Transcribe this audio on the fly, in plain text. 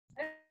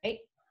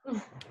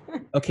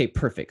Okay,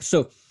 perfect.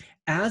 So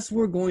as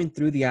we're going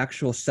through the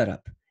actual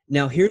setup,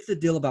 now here's the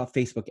deal about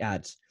Facebook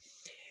ads.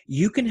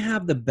 You can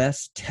have the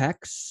best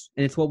text,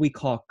 and it's what we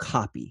call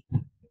copy.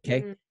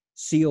 Okay. Mm-hmm.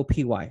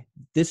 COPY.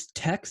 This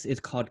text is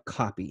called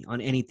copy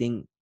on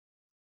anything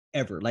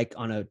ever, like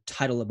on a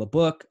title of a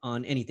book,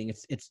 on anything.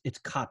 It's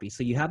copy.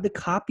 So you have the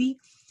copy,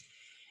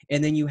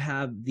 and then you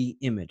have the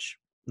image.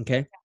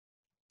 Okay.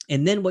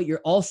 And then what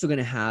you're also going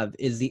to have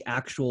is the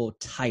actual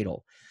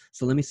title.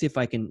 So let me see if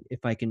I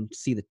can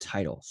see the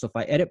title. So if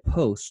I edit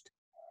post,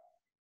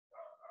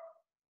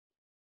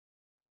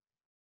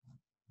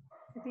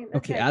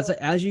 okay,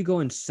 as you go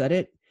and set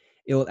it,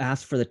 it will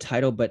ask for the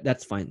title, but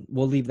that's fine.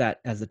 We'll leave that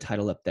as the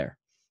title up there.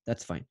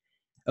 That's fine.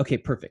 Okay,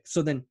 perfect.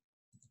 So then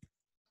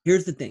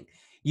here's the thing.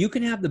 You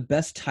can have the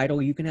best title,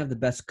 you can have the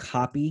best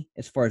copy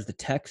as far as the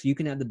text, you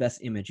can have the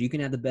best image, you can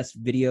have the best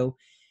video,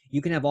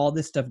 you can have all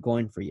this stuff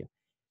going for you.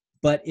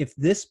 But if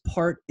this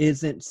part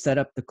isn't set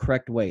up the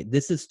correct way,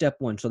 this is step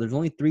one. So there's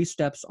only 3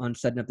 steps on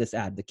setting up this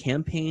ad: the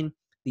campaign,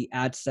 the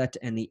ad set,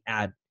 and the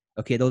ad.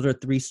 Okay, those are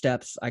 3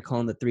 steps. I call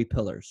them the 3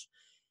 pillars.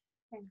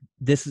 Okay.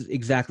 This is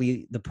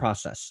exactly the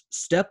process.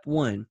 Step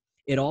one,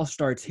 it all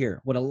starts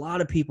here. What a lot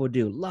of people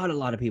do, a lot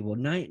of people,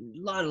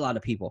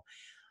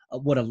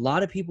 what a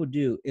lot of people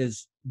do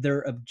is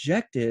their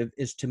objective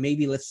is to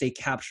maybe, let's say,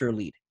 capture a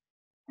lead.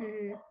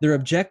 Mm-hmm. Their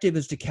objective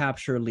is to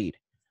capture a lead.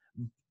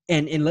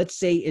 And let's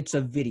say it's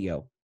a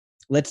video.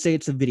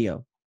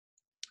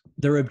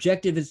 Their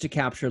objective is to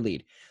capture a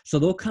lead. So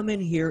they'll come in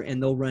here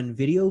and they'll run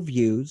video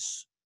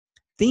views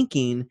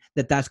thinking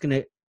that that's going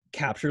to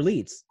capture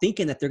leads,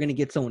 thinking that they're going to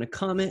get someone to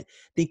comment,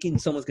 thinking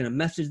someone's going to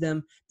message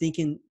them,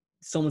 thinking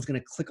someone's going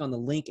to click on the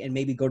link and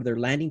maybe go to their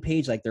landing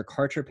page, like their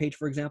Kartra page,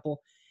 for example.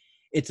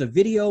 It's a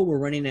video. We're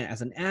running it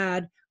as an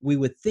ad. We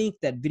would think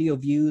that video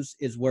views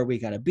is where we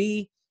got to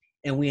be,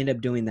 and we end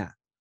up doing that.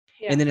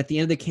 Yeah. And then at the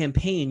end of the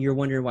campaign, you're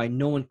wondering why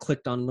no one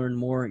clicked on learn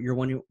more. You're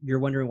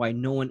wondering why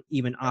no one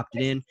even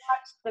opted in.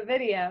 Watched the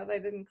video. They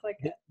didn't click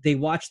it. They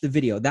watched the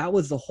video. That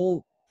was the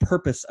whole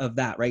purpose of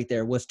that right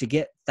there, was to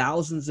get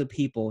thousands of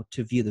people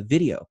to view the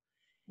video.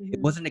 Mm-hmm.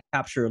 It wasn't to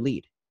capture a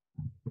lead.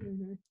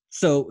 Mm-hmm.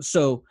 So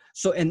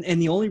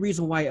the only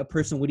reason why a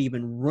person would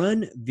even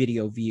run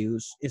video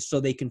views is so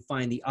they can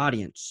find the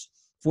audience.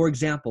 For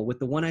example, with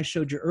the one I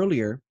showed you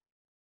earlier,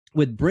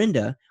 with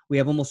Brenda, we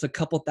have almost a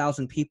couple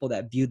thousand people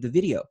that viewed the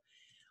video.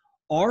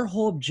 Our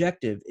whole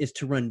objective is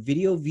to run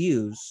video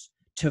views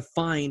to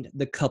find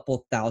the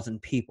couple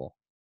thousand people.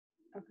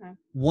 Okay.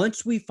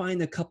 Once we find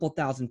the couple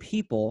thousand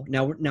people,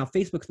 now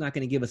Facebook's not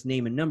going to give us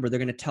name and number. They're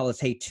going to tell us,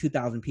 hey,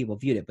 2,000 people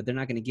viewed it, but they're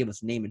not going to give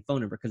us name and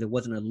phone number because it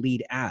wasn't a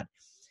lead ad.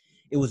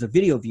 It was a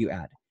video view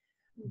ad.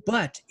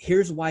 But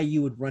here's why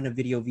you would run a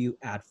video view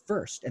ad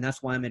first. And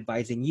that's why I'm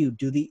advising you,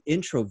 do the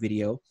intro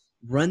video,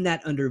 run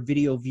that under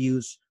video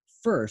views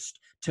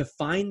first to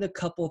find the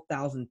couple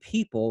thousand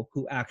people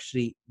who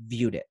actually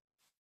viewed it.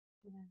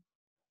 Yeah.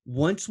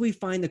 Once we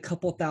find the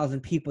couple thousand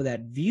people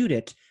that viewed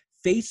it,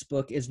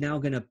 Facebook is now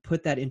going to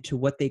put that into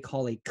what they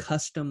call a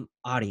custom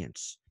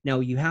audience. Now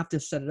you have to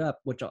set it up,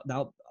 which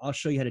I'll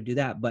show you how to do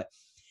that. But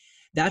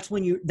that's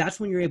when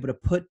you're able to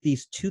put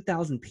these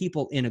 2,000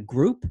 people in a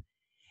group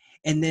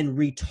and then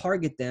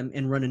retarget them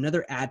and run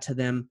another ad to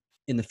them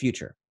in the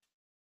future.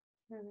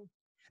 Mm-hmm.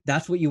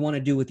 That's what you want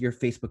to do with your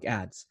Facebook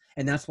ads.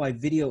 And that's why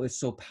video is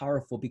so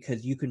powerful,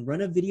 because you can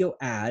run a video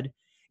ad,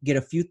 get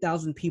a few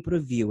thousand people to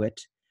view it,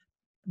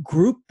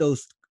 group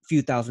those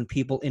few thousand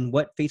people in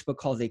what Facebook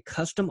calls a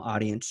custom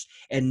audience,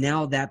 and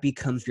now that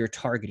becomes your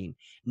targeting.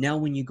 Now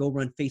when you go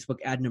run Facebook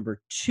ad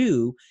number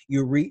 2,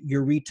 you're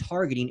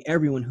retargeting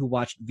everyone who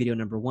watched video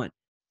number 1.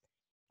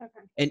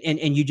 Okay.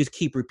 And you just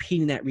keep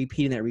repeating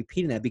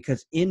that,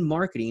 because in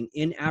marketing,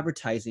 in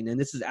advertising, and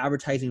this is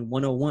advertising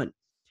 101,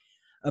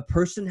 a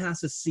person has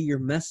to see your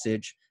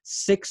message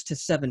 6 to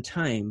 7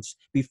 times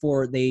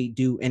before they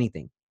do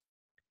anything.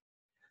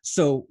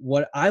 So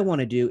what I want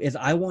to do is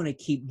I want to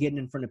keep getting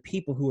in front of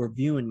people who are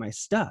viewing my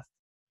stuff.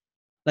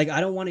 Like, I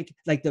don't want to,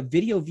 like, the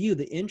video view,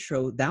 the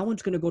intro, that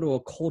one's going to go to a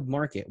cold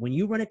market. When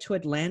you run it to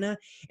Atlanta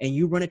and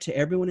you run it to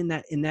everyone in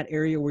that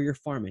area where you're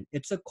farming,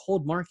 it's a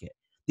cold market.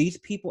 These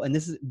people, and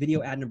this is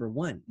video ad number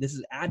 1. This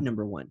is ad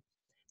number 1.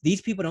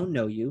 These people don't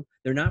know you.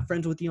 They're not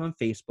friends with you on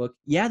Facebook.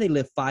 Yeah, they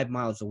live 5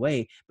 miles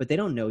away, but they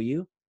don't know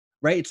you,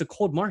 right? It's a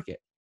cold market.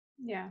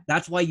 Yeah.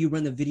 That's why you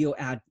run the video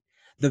ad,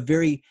 the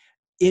very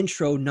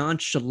intro,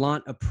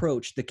 nonchalant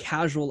approach, the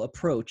casual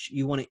approach.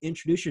 You want to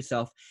introduce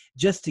yourself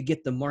just to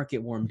get the market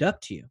warmed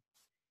up to you.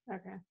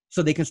 Okay.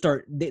 So they can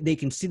start, they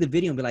can see the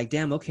video and be like,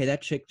 damn, okay,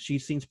 that chick, she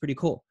seems pretty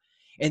cool.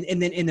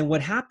 And then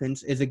what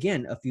happens is,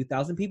 again, a few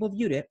thousand people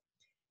viewed it.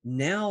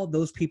 Now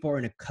those people are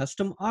in a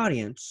custom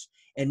audience.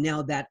 And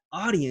now that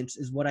audience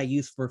is what I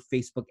use for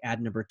Facebook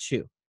ad number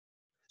 2.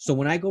 So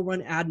when I go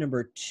run ad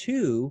number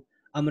 2,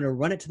 I'm going to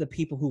run it to the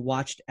people who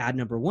watched ad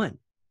number 1.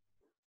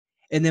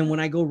 And then when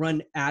I go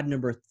run ad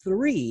number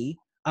 3,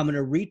 I'm going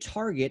to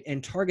retarget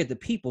and target the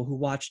people who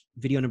watched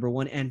video number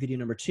 1 and video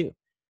number 2.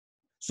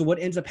 So what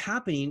ends up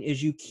happening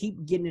is you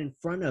keep getting in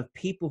front of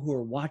people who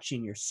are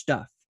watching your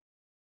stuff.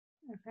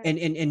 Okay.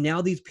 And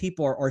now these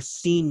people are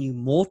seeing you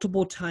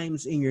multiple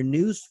times in your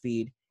news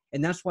feed.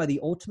 And that's why the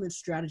ultimate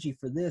strategy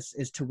for this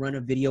is to run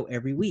a video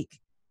every week.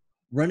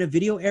 Run a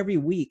video every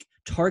week,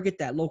 target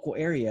that local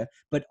area,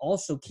 but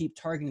also keep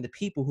targeting the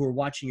people who are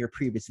watching your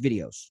previous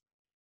videos.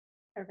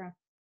 Okay.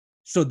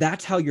 So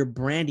that's how your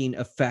branding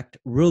effect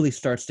really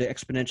starts to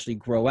exponentially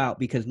grow out,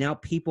 because now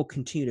people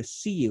continue to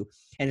see you.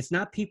 And it's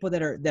not people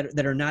that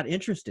are not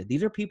interested.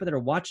 These are people that are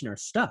watching our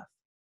stuff.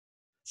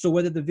 So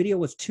whether the video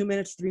was 2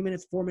 minutes, 3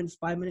 minutes, 4 minutes,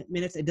 5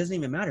 minutes, it doesn't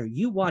even matter.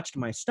 You watched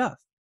my stuff.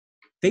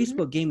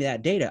 Facebook gave me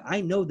that data.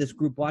 I know this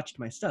group watched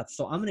my stuff.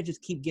 So I'm going to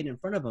just keep getting in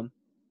front of them,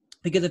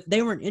 because if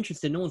they weren't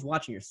interested, no one's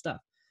watching your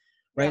stuff,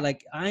 right? Yeah.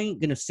 Like, I ain't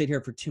going to sit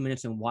here for 2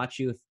 minutes and watch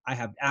you if I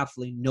have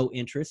absolutely no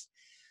interest.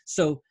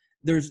 So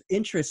there's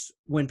interest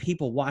when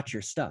people watch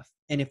your stuff.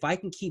 And if I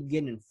can keep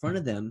getting in front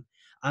of them,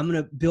 I'm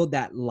going to build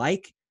that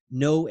like,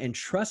 know, and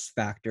trust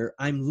factor.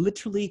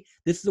 This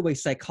is the way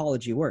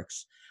psychology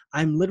works.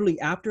 I'm literally,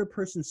 after a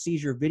person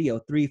sees your video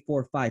 3,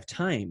 4, 5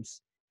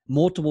 times,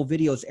 multiple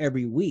videos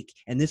every week,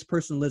 and this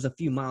person lives a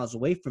few miles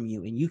away from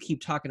you, and you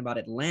keep talking about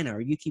Atlanta,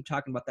 or you keep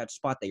talking about that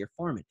spot that you're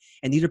farming,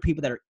 and these are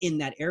people that are in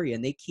that area,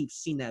 and they keep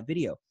seeing that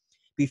video.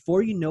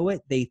 Before you know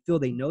it, they feel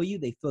they know you,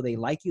 they feel they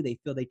like you, they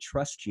feel they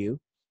trust you,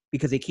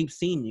 because they keep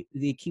seeing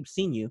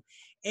you,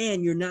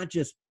 and you're not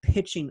just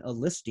pitching a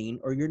listing,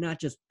 or you're not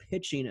just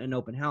pitching an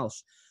open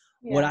house.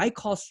 What Yeah. I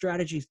call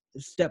strategy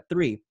step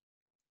 3,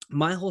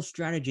 my whole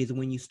strategy is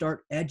when you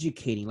start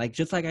educating, like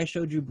just like I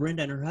showed you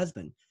Brenda and her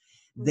husband,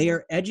 they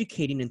are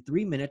educating in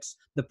 3 minutes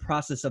the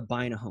process of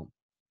buying a home.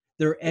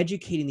 They're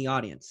educating the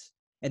audience,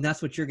 and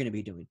that's what you're going to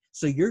be doing.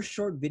 So your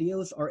short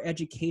videos are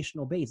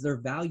educational based. They're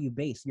value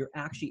based. You're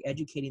actually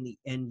educating the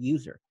end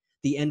user,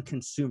 the end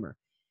consumer.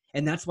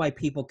 And that's why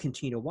people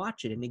continue to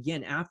watch it. And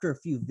again, after a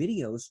few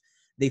videos,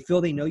 they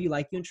feel they know you,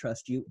 like you, and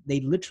trust you. They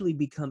literally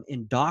become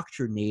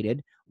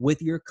indoctrinated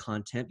with your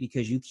content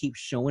because you keep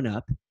showing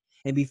up.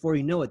 And before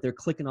you know it, they're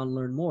clicking on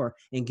learn more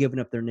and giving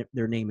up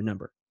their name and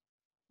number.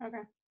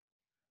 Okay.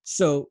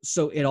 So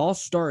it all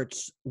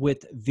starts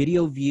with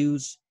video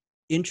views,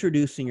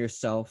 introducing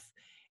yourself,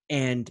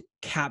 and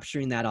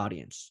capturing that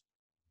audience.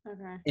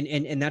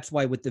 Okay. And that's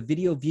why with the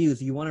video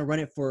views, you want to run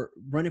it for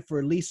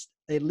at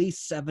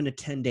least 7 to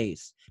 10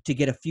 days to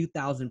get a few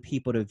thousand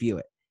people to view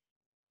it.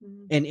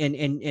 And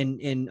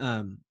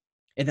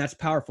that's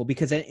powerful,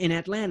 because in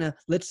Atlanta,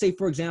 let's say,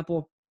 for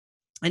example,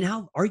 and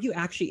how are you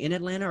actually in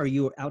Atlanta, or are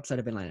you outside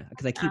of Atlanta?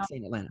 Because I keep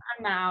saying Atlanta.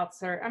 I'm out,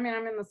 sir. I mean,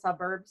 I'm in the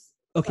suburbs.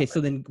 Okay,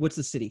 so then what's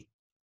the city?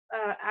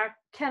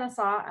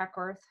 Kennesaw,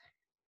 Eckworth.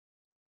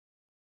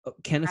 Oh,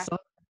 Kennesaw?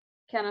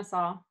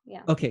 Kennesaw,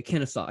 yeah. Okay,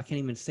 Kennesaw. I can't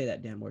even say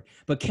that damn word,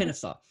 but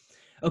Kennesaw.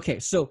 Okay,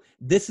 so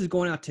this is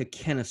going out to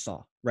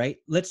Kennesaw, right?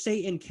 Let's say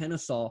in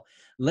Kennesaw,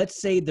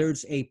 let's say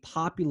there's a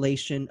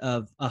population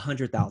of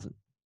 100,000.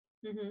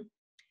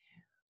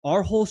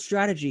 Our whole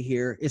strategy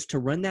here is to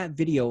run that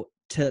video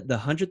to the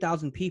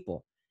 100,000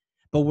 people,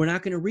 but we're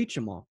not going to reach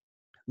them all.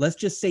 Let's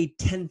just say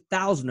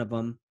 10,000 of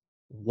them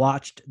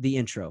watched the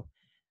intro.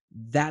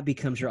 That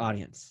becomes your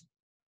audience.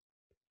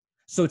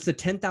 So it's the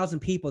 10,000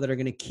 people that are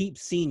going to keep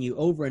seeing you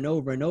over and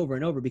over and over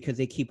and over because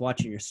they keep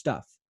watching your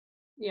stuff.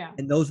 Yeah.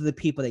 And those are the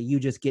people that you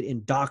just get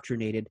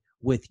indoctrinated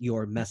with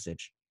your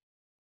message.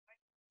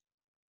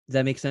 Does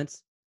that make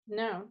sense?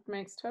 No, it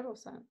makes total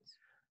sense.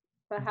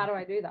 But how do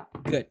I do that?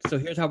 Good. So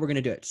here's how we're going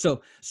to do it.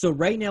 So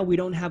right now we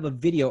don't have a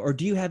video, or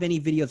do you have any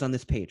videos on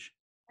this page?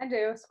 I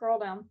do. Scroll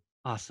down.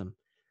 Awesome.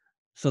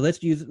 So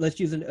let's use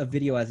a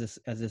video as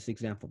this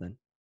example then.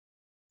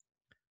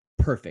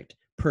 Perfect.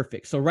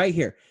 So right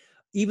here,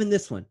 even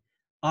this one,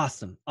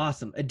 awesome.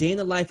 A day in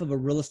the life of a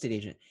real estate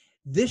agent.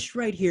 This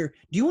right here,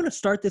 do you want to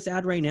start this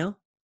ad right now?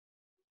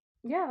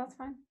 Yeah, that's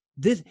fine.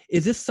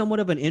 Is this somewhat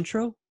of an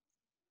intro?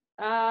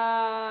 No,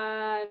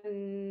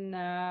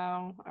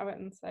 I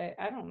wouldn't say.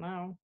 I don't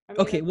know. I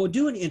mean, Okay, well,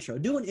 do an intro,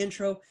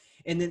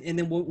 and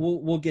then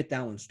we'll get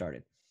that one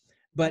started.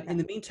 But in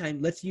the meantime,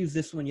 let's use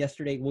this one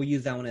yesterday. We'll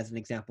use that one as an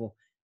example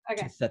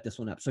to set this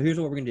one up. So here's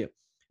what we're gonna do: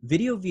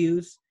 video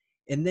views,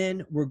 and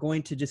then we're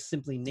going to just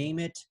simply name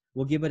it.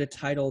 We'll give it a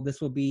title. This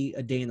will be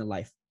a day in the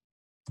life.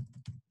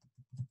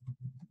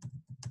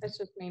 It's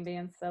just me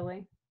being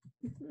silly.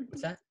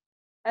 What's that?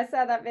 I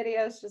said that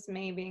video is just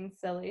me being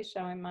silly,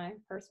 showing my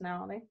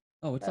personality.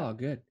 Oh, it's all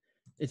good.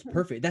 It's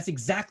perfect.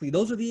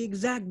 Those are the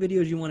exact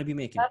videos you want to be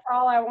making. That's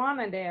all I want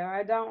to do.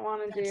 I don't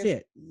want to do. That's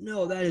it.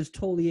 No, that is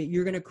totally it.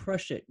 You're going to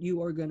crush it.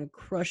 You are going to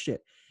crush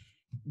it.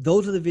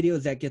 Those are the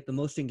videos that get the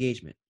most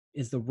engagement,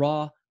 is the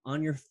raw,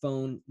 on your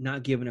phone,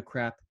 not giving a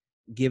crap.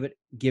 Give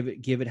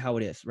it how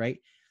it is. Right.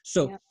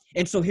 So,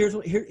 and so here's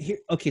what here.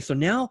 Okay. So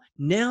now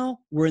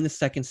we're in the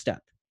second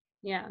step.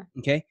 Yeah.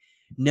 Okay.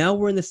 Now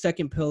we're in the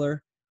second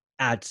pillar,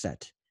 ad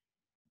set.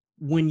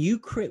 When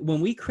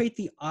we create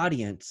the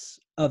audience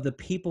of the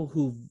people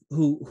who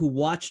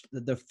watched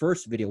the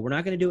first video, we're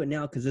not going to do it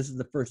now because this is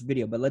the first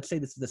video, but let's say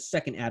this is the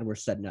second ad we're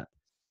setting up.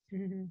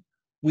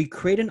 We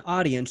create an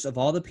audience of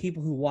all the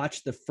people who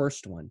watched the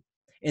first one.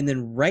 And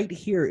then right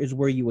here is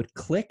where you would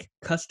click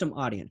custom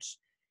audience.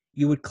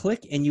 You would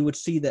click and you would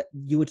see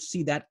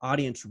that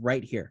audience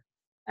right here.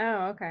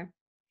 Oh, okay.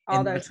 All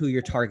And those. that's who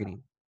you're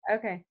targeting.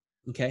 Okay.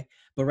 Okay.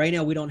 But right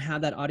now we don't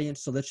have that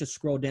audience. So let's just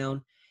scroll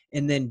down,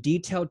 and then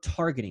detailed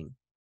targeting.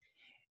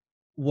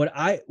 What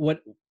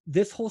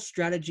this whole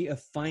strategy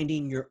of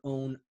finding your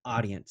own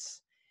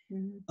audience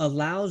Mhm.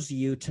 allows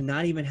you to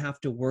not even have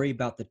to worry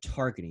about the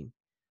targeting.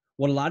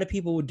 What a lot of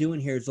people will do in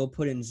here is they'll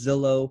put in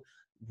Zillow,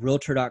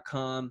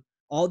 realtor.com,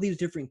 all these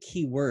different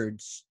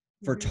keywords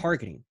for Mhm.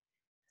 targeting.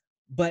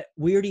 But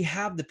we already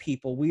have the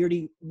people. We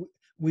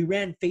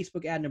ran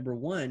Facebook ad number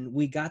 1.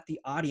 We got the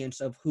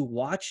audience of who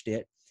watched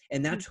it,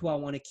 and Mm. that's who I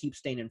want to keep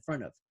staying in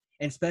front of,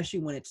 and especially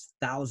when it's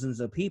thousands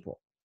of people.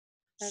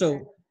 Okay.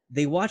 So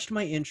they watched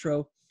my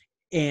intro,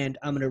 and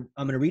I'm gonna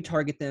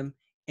retarget them,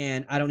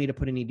 and I don't need to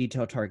put any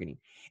detailed targeting.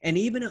 And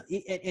even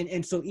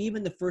and so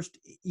even the first,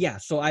 yeah,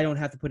 so I don't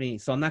have to put any.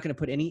 So I'm not gonna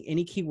put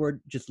any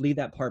keyword. Just leave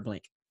that part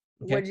blank.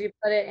 Okay. Would you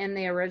put it in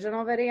the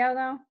original video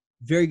though?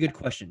 Very good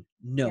question.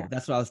 Yeah. No,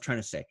 that's what I was trying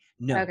to say.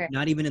 No, Okay.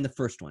 not even in the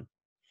first one,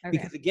 Okay.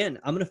 because again,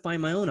 I'm gonna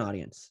find my own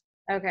audience,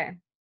 Okay.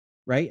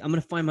 right? I'm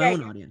gonna find my Yeah, own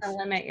you're gonna audience.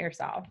 limit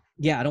yourself.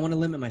 Yeah, I don't want to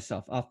limit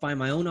myself. I'll find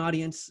my own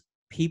audience,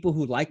 people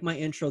who like my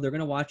intro. They're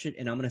gonna watch it,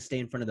 and I'm gonna stay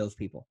in front of those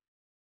people.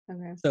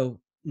 Okay. So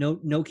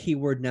no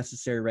keyword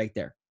necessary right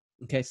there.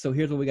 Okay, so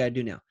here's what we got to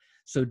do now.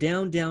 So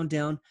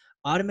down,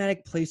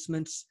 automatic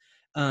placements.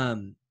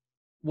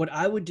 What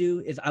I would do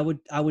is I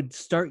would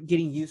start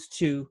getting used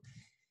to.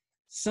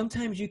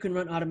 Sometimes you can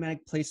run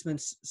automatic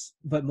placements,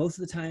 but most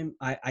of the time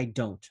I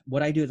don't.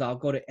 What I do is I'll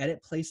go to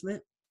edit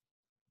placement,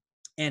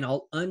 and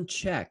I'll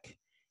uncheck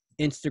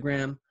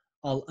Instagram.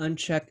 I'll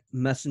uncheck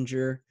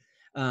Messenger.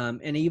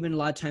 And even a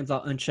lot of times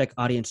I'll uncheck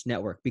audience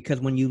network, because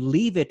when you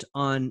leave it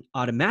on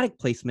automatic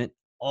placement,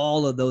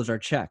 all of those are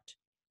checked.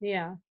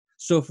 Yeah.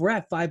 So if we're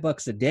at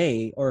 $5 a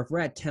day, or if we're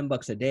at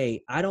 $10 a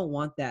day, I don't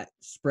want that You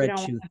spread don't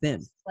want too it to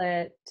thin,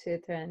 split too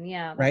thin.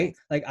 Yeah, that right? makes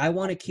Like I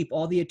want to keep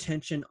all the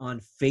attention on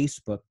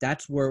Facebook.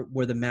 That's where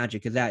the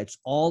magic is at. It's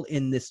all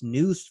in this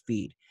news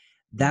feed.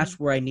 sense. That's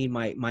where I need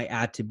my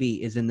ad to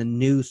be, is in the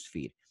news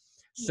feed.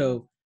 Yeah.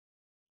 So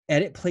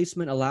edit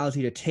placement allows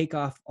you to take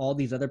off all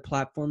these other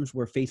platforms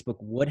where Facebook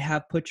would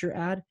have put your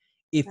ad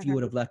if you Okay.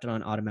 would have left it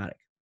on automatic.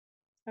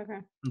 Okay.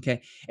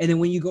 Okay. And then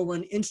when you go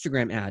run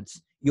Instagram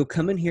ads, you'll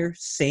come in here,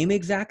 same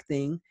exact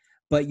thing,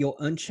 but you'll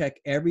uncheck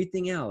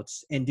everything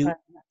else and do But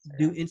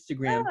Instagram.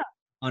 Instagram Ah,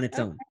 on its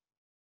okay. own.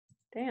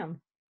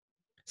 Damn.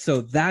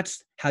 So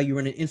that's how you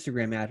run an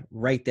Instagram ad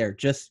right there.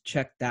 Just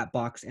check that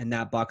box and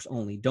that box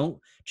only. Don't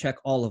check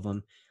all of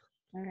them.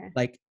 Okay.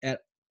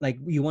 Like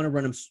you want to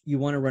run them. You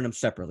want to run them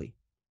separately.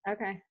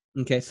 Okay.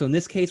 Okay. So in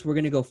this case, we're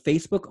going to go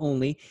Facebook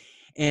only.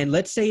 And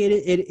let's say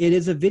it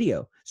is a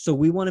video. So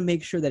we want to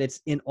make sure that it's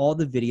in all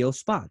the video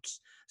spots.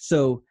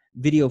 So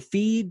video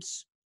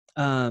feeds,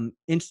 Facebook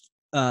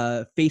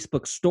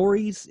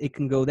stories, it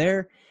can go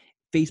there.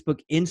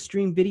 Facebook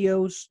in-stream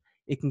videos,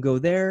 it can go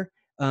there.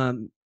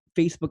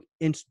 Facebook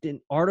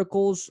instant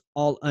articles,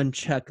 I'll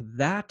uncheck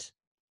that.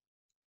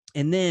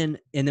 And then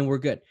we're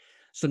good.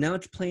 So now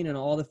it's playing in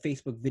all the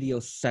Facebook video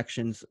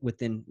sections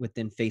within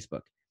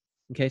Facebook.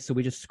 Okay, so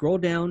we just scroll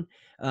down.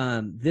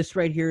 This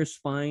right here is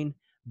fine.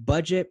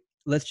 Budget,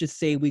 let's just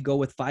say we go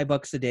with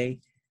 $5 a day.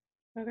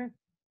 Okay.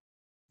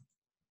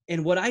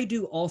 And what I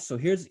do also,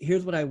 here's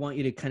what I want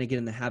you to kind of get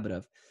in the habit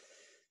of.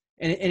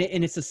 And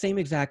it's the same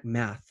exact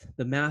math.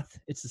 The math,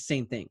 it's the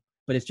same thing,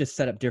 but it's just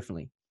set up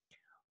differently.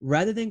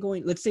 Rather than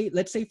going, let's say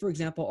for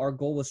example, our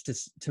goal was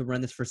to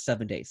run this for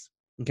 7 days.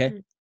 Okay.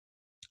 Mm.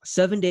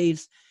 7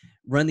 days,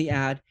 run the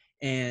ad,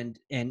 and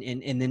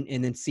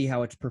then see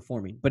how it's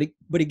performing.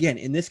 But again,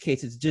 in this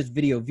case, it's just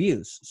video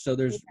views. So Yeah.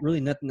 there's really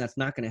nothing that's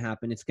not going to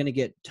happen. It's going to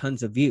get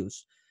tons of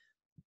views.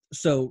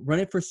 So run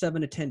it for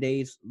 7 to 10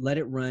 days, let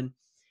it run.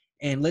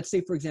 And let's say,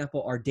 for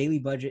example, our daily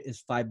budget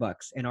is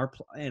 $5, and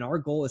our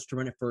goal is to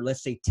run it for,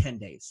 let's say, 10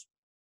 days.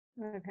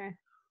 Okay.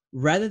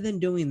 Rather than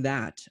doing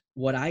that,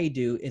 what I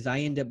do is I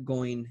end up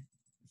going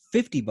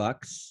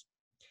 $50,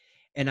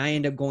 and I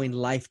end up going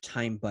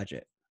lifetime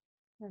budget.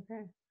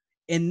 Okay.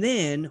 And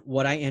then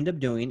what I end up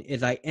doing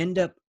is I end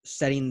up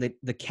setting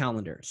the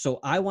calendar. So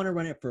I want to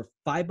run it for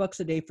 $5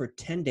 a day for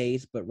 10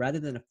 days, but rather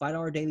than a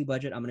 $5 daily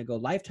budget, I'm going to go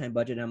lifetime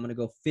budget, and I'm going to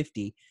go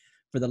 50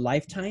 for the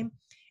lifetime.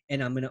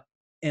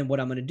 And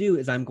what I'm going to do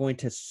is I'm going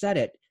to set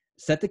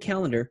the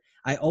calendar.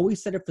 I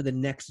always set it for the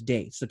next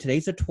day. So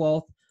today's the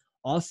 12th.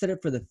 I'll set it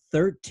for the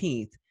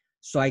 13th.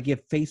 So I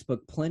give Facebook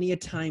plenty of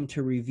time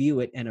to review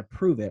it and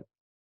approve it.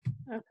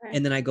 Okay.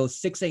 And then I go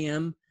 6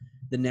 a.m.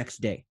 the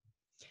next day.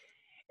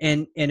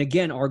 And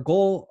again, our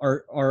goal,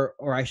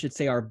 or I should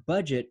say our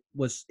budget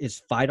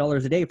is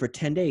 $5 a day for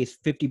 10 days,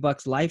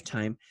 $50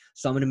 lifetime.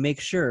 So I'm going to make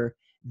sure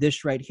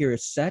this right here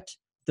is set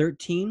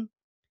 13.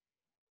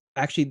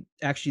 Actually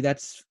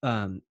that's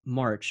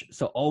March.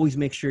 So always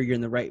make sure you're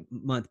in the right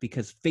month,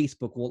 because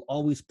Facebook will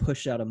always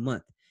push out a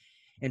month.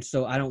 And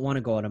so I don't want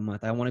to go out a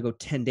month. I want to go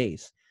 10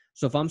 days.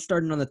 So if I'm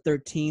starting on the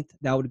 13th,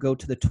 that would go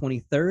to the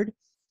 23rd.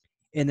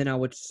 And then I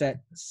would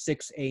set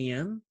 6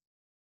 a.m.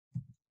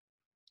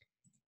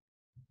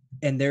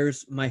 And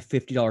there's my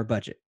 $50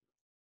 budget.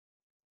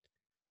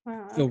 So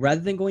Okay.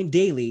 rather than going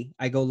daily,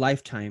 I go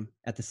lifetime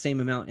at the same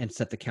amount and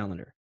set the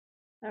calendar.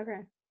 Okay.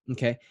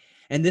 Okay.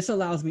 And this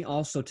allows me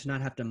also to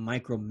not have to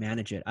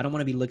micromanage it. I don't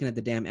want to be looking at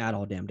the damn ad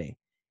all damn day.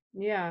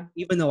 Yeah.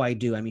 Even though I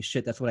do. I mean,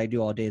 shit, that's what I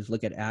do all day is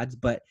look at ads.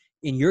 But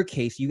in your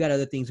case, you got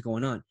other things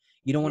going on.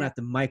 You don't want to Yeah. have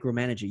to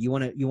micromanage it. You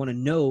want to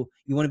know,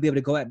 you want to be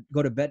able to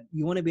go to bed.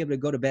 You want to be able to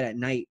go to bed at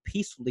night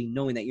peacefully,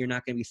 knowing that you're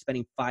not going to be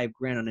spending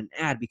 $5,000 on an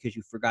ad because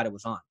you forgot it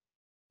was on.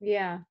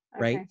 Yeah.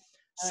 Right. Okay. I like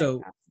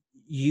So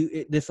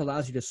that. this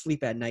allows you to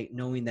sleep at night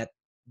knowing that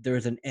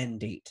there's an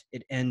end date.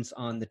 It ends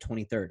on the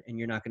 23rd and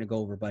you're not going to go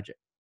over budget.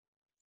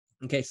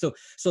 Okay. So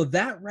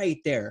that right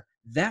there,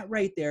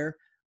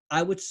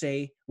 I would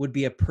say would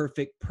be a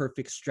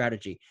perfect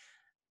strategy.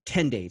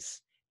 10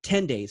 days.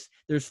 10 days.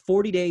 There's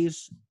 40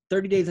 days,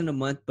 30 days in a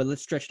month, but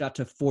let's stretch it out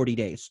to 40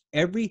 days.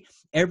 Every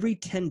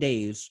 10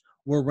 days,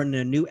 we're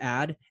running a new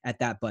ad at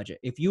that budget.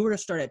 If you were to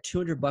start at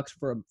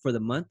 $200 for the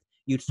month,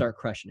 you'd start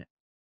crushing it.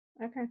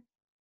 Okay.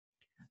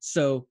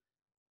 So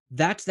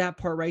that's that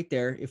part right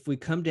there. If we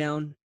come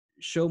down,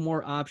 show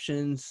more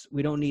options,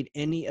 we don't need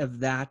any of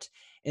that.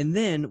 And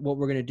then what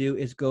we're going to do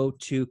is go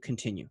to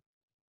continue.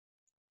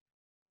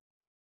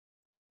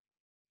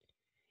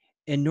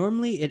 And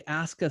normally it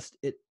asks us,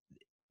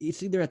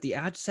 it's either at the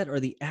ad set or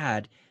the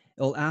ad.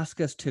 It'll ask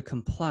us to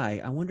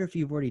comply. I wonder if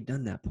you've already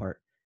done that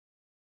part,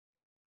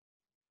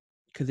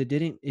 because it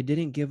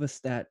didn't give us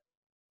that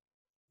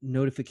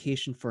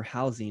notification for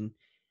housing.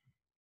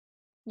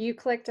 You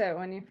clicked it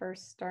when you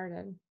first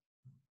started.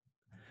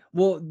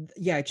 Well,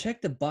 yeah, I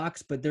checked the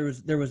box, but there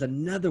was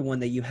another one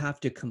that you have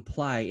to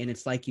comply, and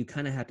it's like you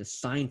kind of have to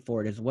sign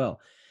for it as well,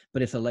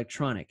 but it's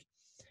electronic.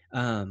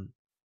 And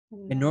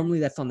No. normally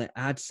that's on the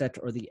ad set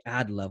or the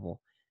ad level,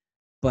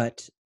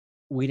 but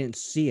we didn't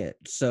see it.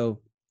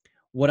 So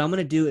what I'm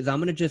gonna do is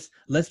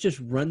let's just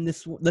run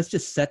this one. Let's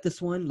just set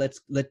this one.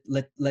 Let's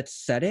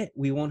set it.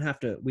 We won't have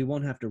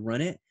to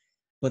run it,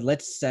 but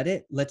let's set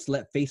it. Let's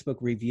let Facebook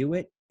review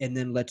it, and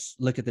then let's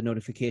look at the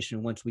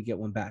notification once we get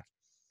one back.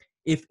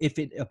 If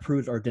it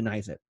approves or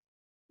denies it,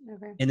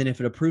 Okay. and then if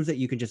it approves it,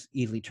 you can just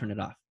easily turn it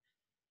off,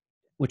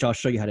 which I'll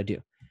show you how to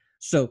do.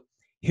 So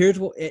here's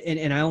what,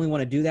 and I only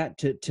want to do that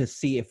to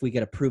see if we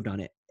get approved on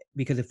it.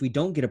 Because if we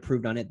don't get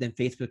approved on it, then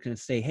Facebook's going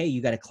to say, hey, you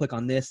got to click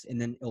on this,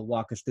 and then it'll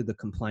walk us through the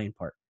compliant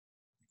part.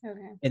 Okay.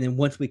 And then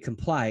once we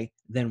comply,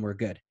 then we're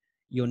good.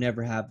 You'll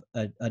never have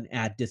an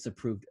ad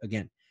disapproved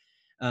again.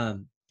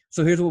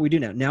 So here's what we do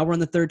now. Now we're on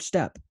the third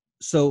step.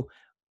 So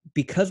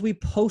because we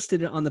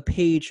posted it on the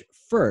page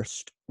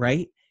first,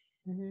 right?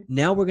 Mm-hmm.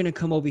 Now we're going to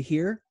come over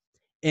here,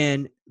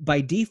 and by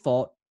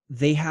default,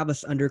 they have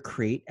us under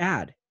create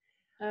ad.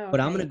 Oh, But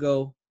I'm okay. going to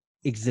go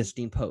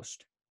existing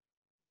post.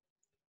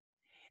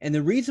 And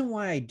the reason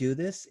why I do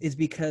this is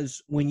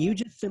because when you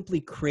just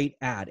simply create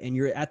ad and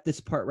you're at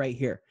this part right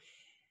here,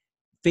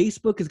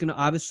 Facebook is going to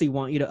obviously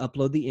want you to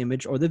upload the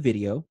image or the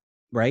video,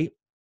 right?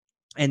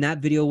 And that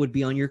video would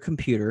be on your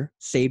computer,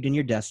 saved in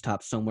your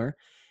desktop somewhere.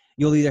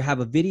 You'll either have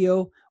a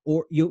video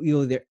or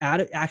you'll either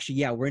add it. Actually,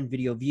 yeah, we're in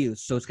video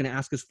views. So it's going to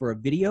ask us for a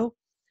video,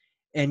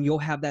 and you'll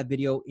have that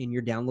video in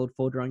your download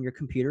folder on your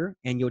computer,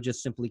 and you'll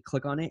just simply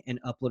click on it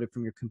and upload it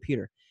from your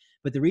computer.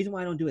 But the reason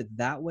why I don't do it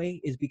that way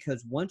is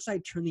because once I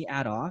turn the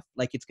ad off,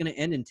 like it's going to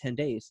end in 10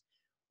 days.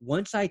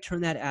 Once I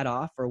turn that ad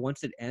off, or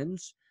once it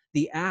ends,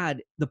 the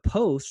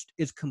post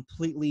is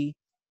completely,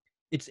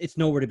 it's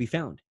nowhere to be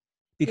found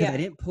because I Yeah.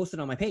 didn't post it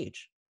on my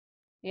page.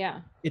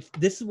 Yeah.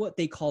 This is what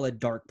they call a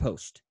dark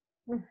post.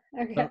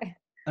 I don't, Okay.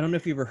 I don't know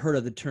if you've ever heard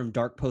of the term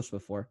dark post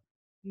before,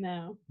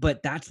 No.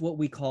 but that's what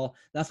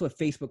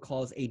Facebook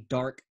calls a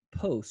dark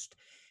post,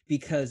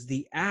 because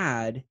the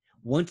ad,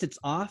 once it's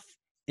off,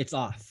 it's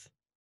off.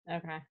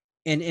 Okay.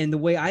 And the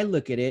way I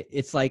look at it,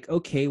 it's like,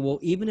 okay, well,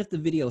 even if the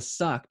video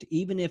sucked,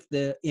 even if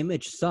the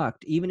image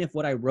sucked, even if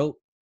what I wrote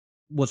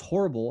was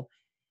horrible,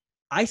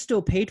 I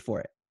still paid for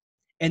it.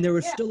 And there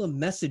was Yeah. still a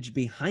message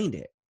behind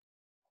it.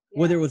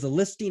 Whether Yeah. it was a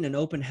listing, an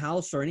open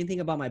house, or anything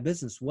about my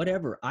business,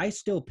 whatever, I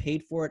still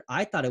paid for it.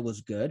 I thought it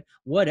was good,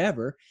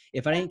 whatever.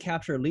 If I Yeah. didn't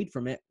capture a lead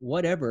from it,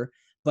 whatever,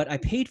 but I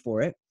paid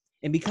for it.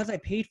 And because I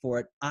paid for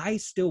it, I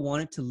still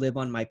want it to live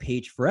on my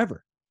page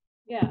forever.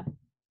 Yeah.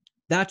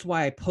 That's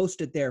why I post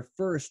it there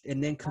first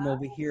and then come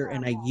over here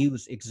and I Oh,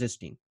 use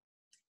existing.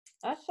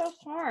 that's so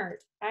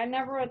smart. I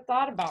never had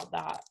thought about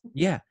that.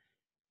 Yeah.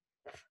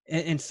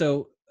 And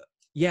so,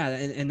 yeah.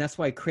 And that's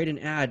why I create an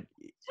ad.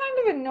 It's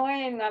kind of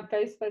annoying that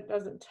Facebook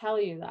doesn't tell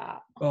you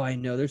that. Oh, I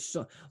know.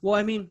 Well,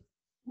 I mean,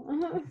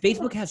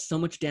 Facebook has so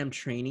much damn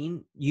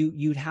training.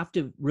 You'd have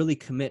to really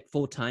commit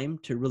full time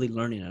to really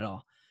learning it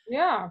all.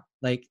 Yeah.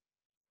 Like,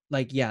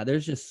 yeah,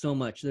 there's just so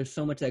much. There's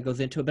so much that goes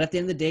into it. But at the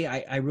end of the day,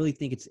 I really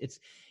think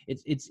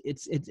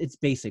it's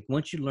basic.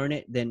 Once you learn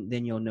it,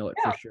 then you'll know it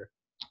for Yeah. sure.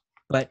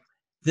 But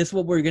this is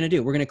what we're gonna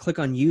do. We're gonna click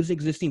on use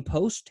existing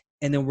post,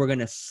 and then we're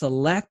gonna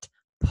select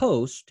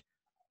post,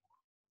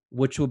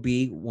 which will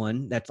be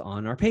one that's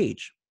on our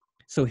page.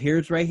 So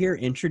here's right here,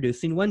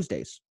 introducing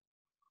Wednesdays.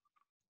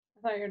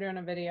 I thought you were doing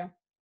a video.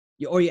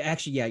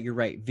 Actually, yeah, you're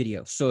right,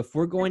 video. So if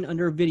we're going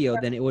under video,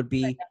 then it would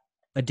be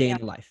a day Yeah. in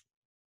the life.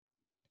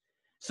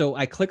 So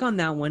I click on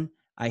that one,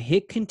 I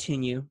hit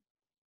continue,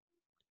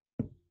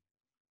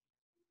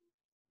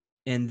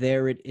 and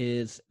there it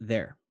is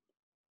there.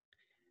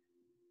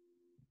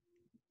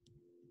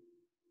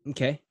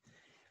 Okay.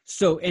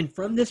 So, and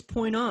from this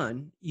point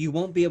on, you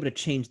won't be able to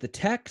change the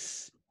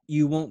text.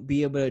 You won't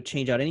be able to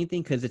change out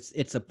anything because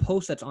it's a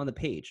post that's on the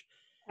page.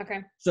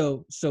 Okay.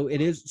 So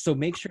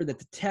make sure that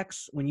the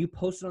text, when you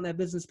post it on that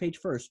business page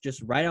first,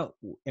 just write out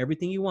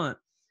everything you want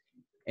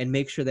and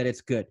make sure that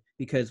it's good,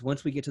 because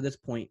once we get to this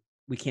point,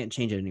 we can't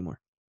change it anymore.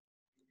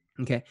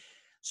 Okay.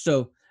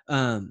 So,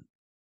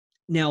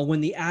 now when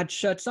the ad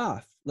shuts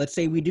off, let's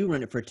say we do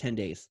run it for 10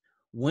 days.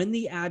 When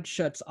the ad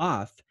shuts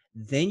off,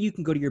 then you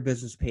can go to your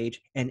business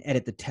page and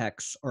edit the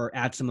text or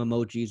add some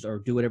emojis or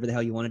do whatever the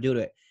hell you want to do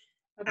to it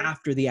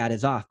after the ad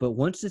is off. But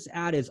once this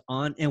ad is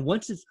on, and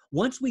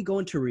once we go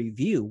into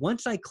review,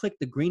 once I click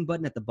the green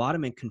button at the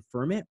bottom and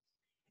confirm it,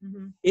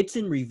 it's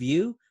in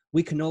review,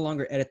 we can no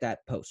longer edit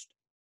that post.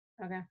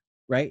 Okay.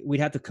 Right? We'd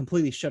have to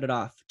completely shut it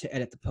off to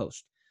edit the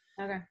post.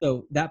 Okay.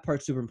 So that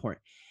part's super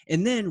important.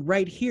 And then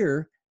right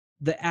here,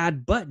 the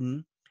add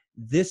button,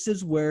 this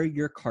is where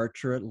your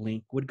Kartra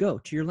link would go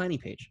to your landing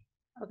page.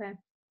 Okay.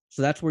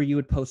 So that's where you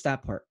would post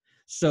that part.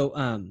 So,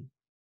 and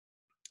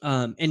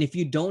if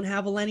you don't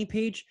have a landing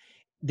page,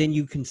 then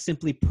you can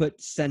simply put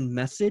send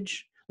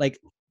message. Like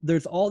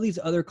there's all these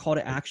other call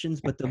to actions,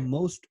 but the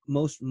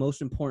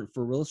most important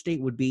for real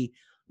estate would be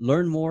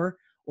learn more,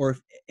 or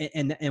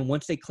and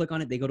once they click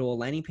on it, they go to a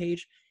landing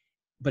page.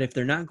 But if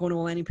they're not going to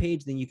a landing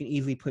page, then you can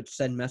easily put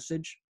send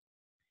message.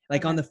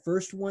 Like on the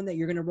first one that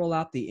you're going to roll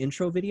out, the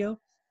intro video,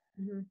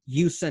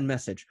 use send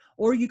message.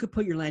 Or you could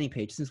put your landing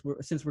page. Since we're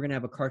going to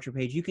have a Kartra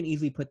page, you can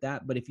easily put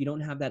that. But if you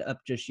don't have that up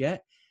just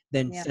yet,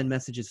 then send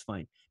message is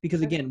fine.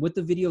 Because again, with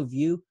the video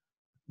view,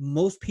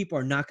 most people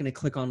are not going to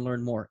click on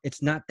learn more.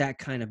 It's not that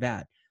kind of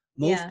ad.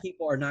 Most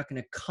people are not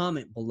going to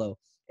comment below.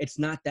 It's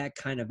not that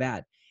kind of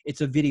ad.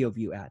 It's a video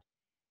view ad.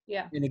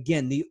 Yeah. And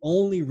again, the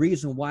only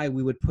reason why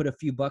we would put a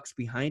few bucks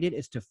behind it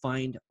is to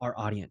find our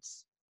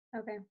audience.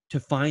 Okay. To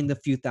find the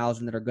few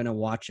thousand that are going to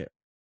watch it.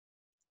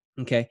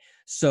 Okay.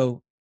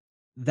 So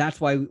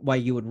that's why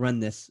you would run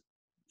this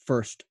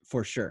first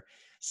for sure.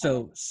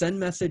 So send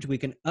message, we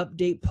can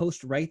update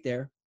post right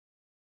there.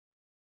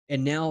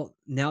 And now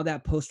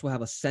that post will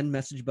have a send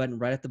message button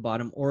right at the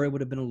bottom, or it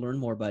would have been a learn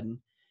more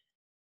button.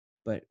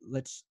 But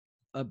let's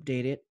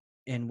update it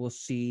and we'll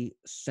see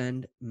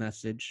send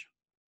message.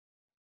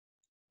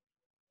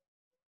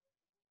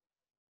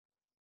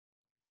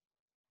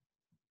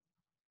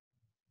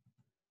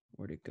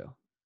 Where'd it go?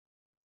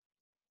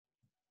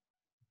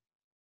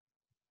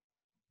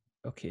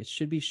 Okay, it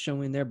should be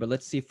showing there, but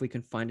let's see if we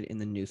can find it in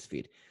the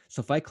newsfeed.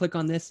 So if I click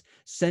on this,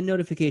 send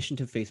notification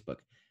to Facebook.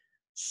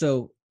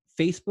 So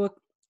Facebook,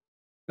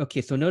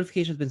 okay, so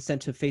notification has been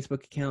sent to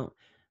Facebook account.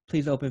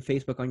 Please open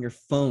Facebook on your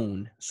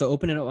phone. So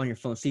open it up on your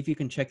phone. See if you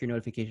can check your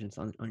notifications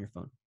on your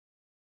phone.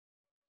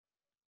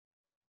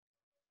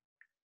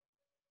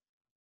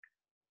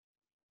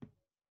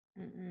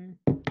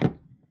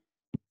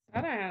 I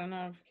don't have a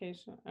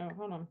notification. Oh,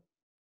 hold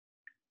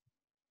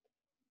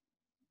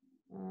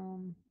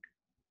on.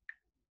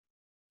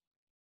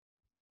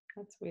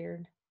 That's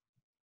weird.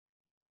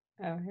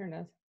 Oh, here it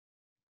is.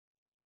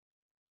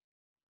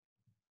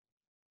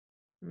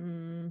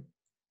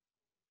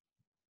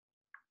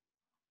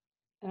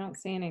 I don't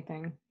see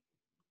anything.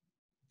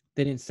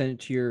 They didn't send it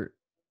to your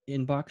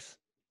inbox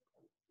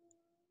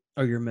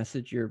or your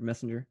messenger?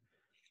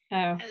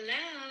 Oh. Hello.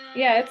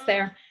 Yeah, it's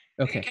there.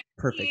 Okay,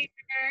 perfect.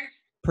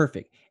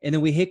 Perfect. And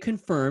then we hit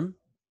confirm.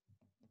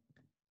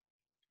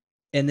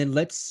 And then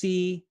let's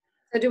see.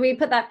 So do we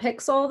put that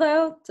pixel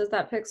though? Does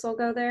that pixel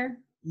go there?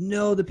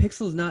 No, the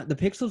pixel's not. The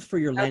pixel's for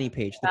your landing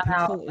page. The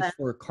pixel is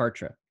for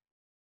Kartra.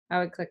 I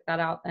would click that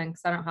out then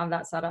because I don't have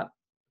that set up.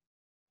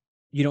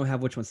 You don't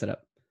have which one set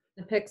up?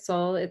 The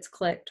pixel, it's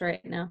clicked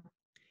right now.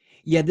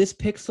 Yeah, this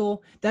pixel,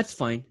 that's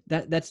fine.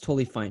 That's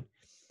totally fine.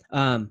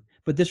 But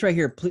this right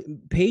here,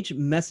 page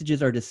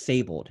messages are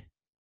disabled.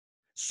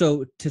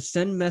 So to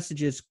send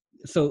messages,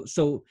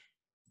 so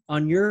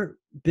on your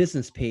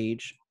business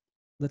page,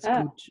 let's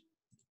go.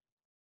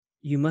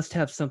 You must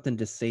have something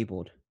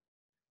disabled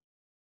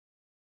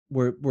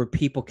where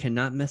people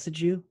cannot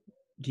message you.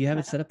 Do you have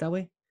it set up that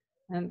way?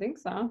 I don't think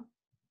so.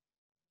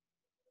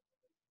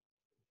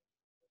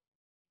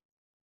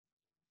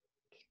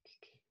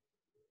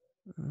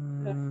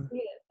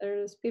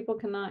 There's people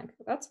cannot.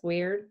 That's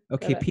weird.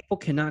 Okay, people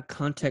cannot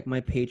contact my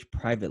page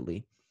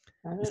privately.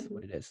 This is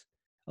what it is.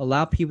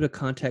 Allow people to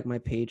contact my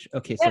page.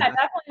 Okay, so I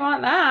definitely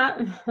want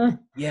that.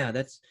 Yeah,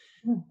 that's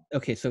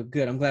okay. So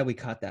good. I'm glad we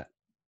caught that.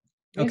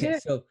 Okay,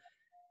 so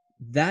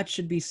that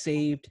should be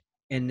saved.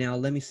 And now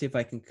let me see if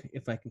I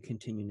can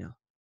continue now.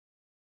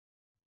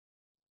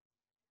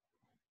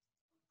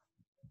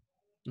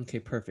 Okay,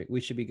 perfect. We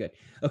should be good.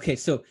 Okay,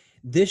 so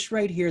this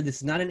right here, this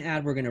is not an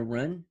ad we're going to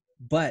run,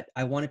 but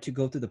I wanted to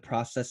go through the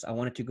process. I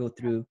wanted to go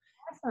through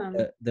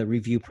the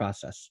review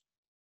process.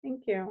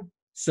 Thank you.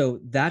 So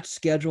that's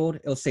scheduled.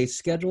 It'll say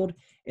scheduled.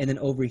 And then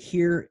over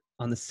here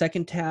on the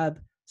second tab,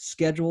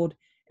 scheduled.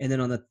 And then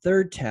on the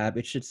third tab,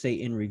 it should say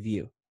in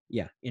review.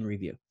 Yeah, in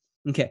review.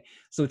 Okay,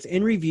 so it's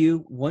in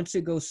review. Once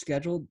it goes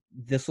scheduled,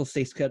 this will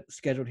say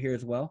scheduled here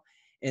as well.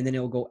 And then it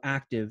will go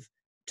active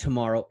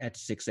tomorrow at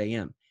 6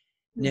 a.m.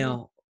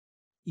 Now,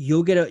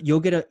 you'll get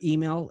an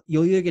email.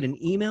 You'll either get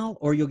an email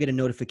or you'll get a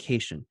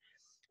notification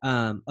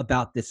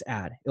about this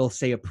ad. It'll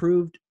say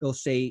approved. It'll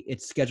say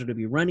it's scheduled to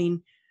be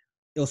running.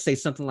 It'll say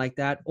something like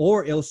that,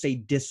 or it'll say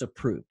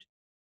disapproved.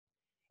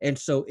 And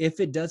so if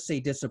it does say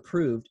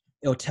disapproved,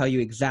 it'll tell you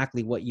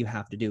exactly what you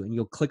have to do, and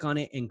you'll click on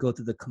it and go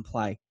through the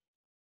comply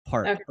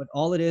part. Okay. But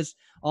all it is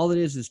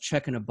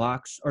checking a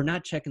box, or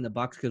not checking the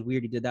box because we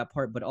already did that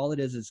part. But all it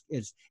is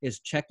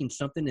checking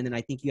something, and then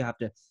I think you have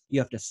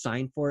to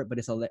sign for it. But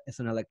it's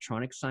an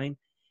electronic sign,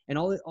 and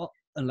all an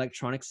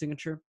electronic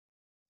signature.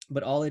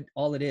 But all it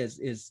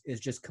is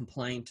just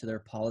complying to their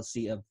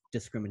policy of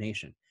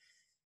discrimination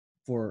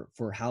for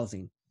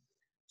housing.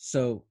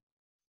 So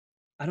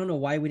I don't know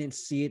why we didn't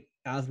see it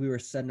as we were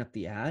setting up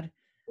the ad.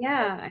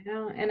 Yeah, I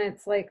know. And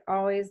it's like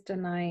always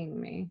denying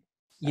me.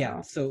 So.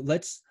 Yeah. So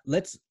let's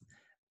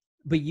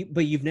but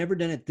you've never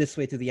done it this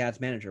way through the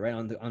ads manager, right?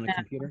 On the No,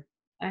 computer?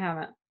 I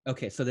haven't.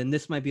 Okay, so then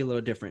this might be a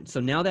little different.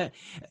 So now that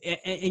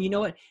and you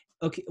know what?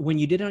 Okay, when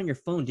you did it on your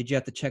phone, did you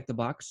have to check the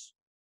box?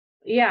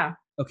 Yeah.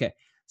 Okay.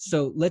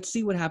 So let's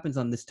see what happens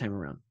on this time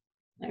around.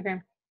 Okay.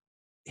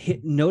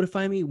 Hit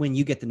notify me when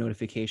you get the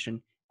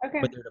notification, Okay.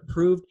 whether it's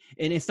approved.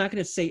 And it's not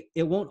going to say,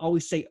 it won't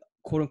always say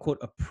quote unquote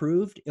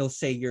approved. It'll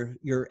say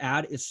your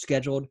ad is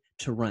scheduled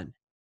to run.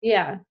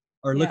 Yeah.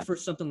 Or look Yeah. for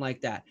something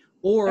like that.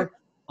 Or Okay.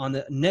 on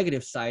the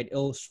negative side,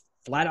 it'll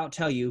flat out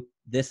tell you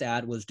this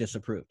ad was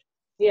disapproved.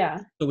 Yeah.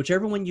 So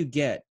whichever one you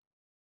get,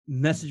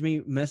 message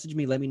me,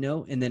 let me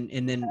know, and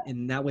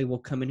then that way we'll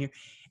come in here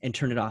and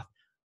turn it off.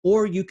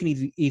 Or you can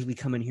easily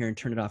come in here and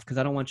turn it off because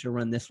I don't want you to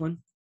run this one.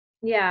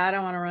 Yeah, I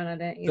don't want to run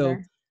it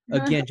either.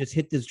 So again, just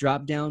hit this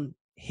drop down,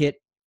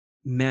 hit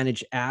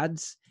manage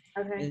ads,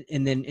 Okay.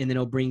 and then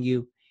it'll bring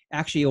you.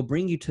 Actually, it'll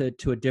bring you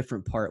to a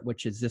different part,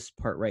 which is this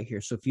part right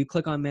here. So if you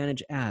click on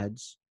manage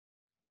ads,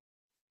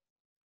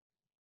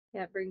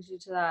 Yeah, it brings you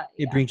to that.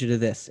 it Yeah. brings you to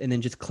this, and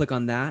then just click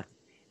on that,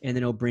 and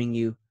then it'll bring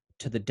you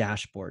to the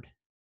dashboard.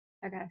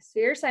 Okay. So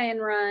you're saying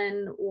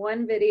run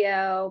one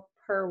video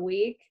per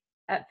week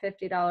at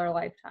 $50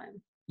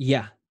 lifetime.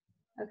 Yeah.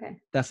 Okay.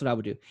 That's what I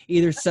would do.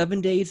 Either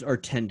 7 days or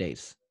 10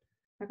 days.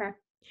 Okay.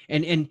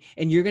 And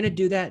you're going to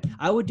do that.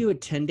 I would do it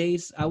 10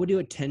 days. I would do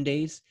it 10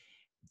 days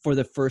for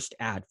the first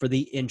ad, for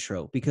the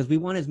intro, because we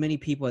want as many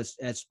people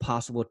as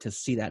possible to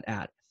see that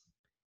ad.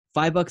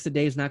 $5 a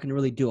day is not going to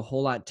really do a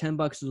whole lot.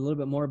 $10 is a little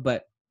bit more,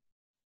 but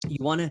you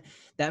want to,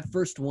 that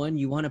first one,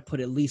 you want to put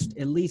at least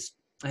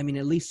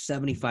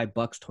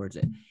 $75 towards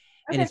it. Okay.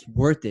 And it's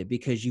worth it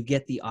because you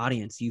get the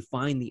audience, you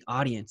find the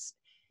audience.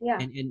 Yeah.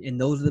 And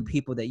those are the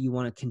people that you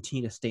want to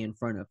continue to stay in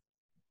front of.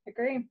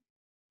 Agree.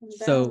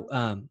 So,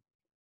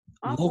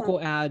 Awesome. local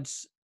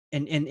ads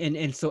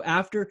and so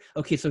after,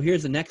 okay, so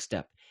here's the next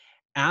step.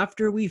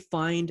 After we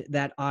find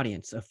that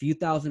audience, a few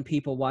thousand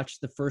people watch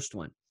the first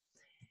one,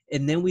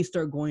 and then we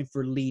start going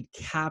for lead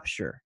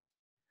capture.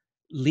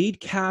 Lead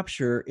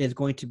capture is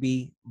going to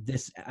be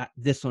this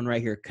one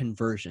right here,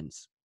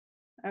 conversions.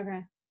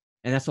 Okay.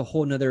 And that's a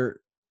whole nother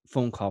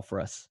phone call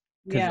for us.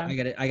 Because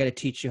I gotta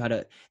teach you how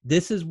to.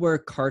 This is where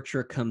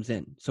Kartra comes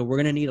in. So we're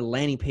gonna need a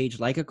landing page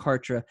like a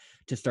Kartra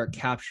to start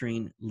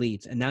capturing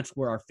leads, and that's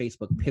where our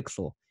Facebook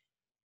Pixel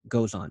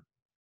goes on.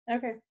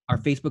 Okay. Our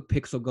Facebook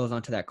Pixel goes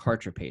onto that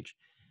Kartra page.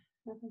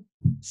 Okay.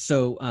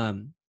 So,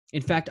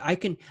 in fact, I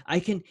mean,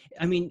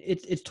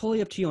 it's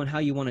totally up to you on how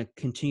you want to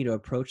continue to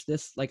approach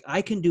this. Like,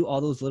 I can do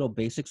all those little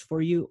basics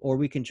for you, or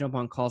we can jump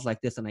on calls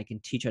like this and I can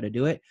teach how to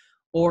do it.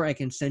 Or I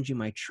can send you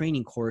my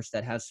training course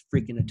that has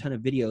freaking a ton of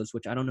videos,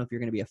 which I don't know if you're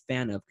going to be a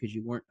fan of because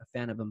you weren't a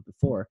fan of them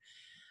before.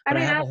 But I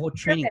have a whole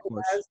training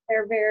course.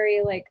 They're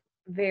very,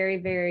 very,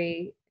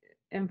 very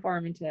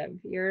informative.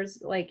 Yours,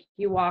 like,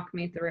 you walk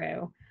me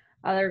through.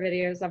 Other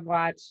videos I've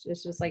watched,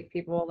 it's just like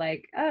people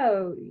like,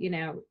 oh,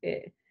 your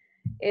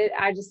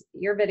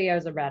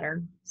videos are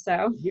better.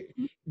 So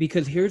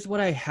because here's what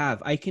I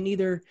have. I can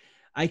either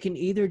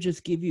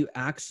just give you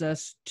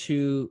access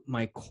to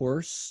my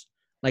course.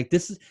 Like,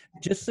 this is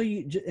just so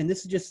you, and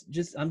this is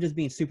just I'm just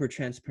being super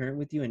transparent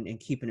with you and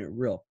keeping it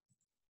real.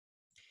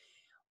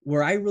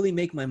 Where I really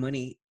make my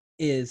money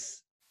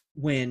is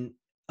when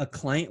a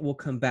client will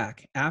come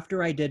back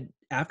after I did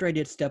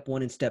step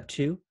 1 and step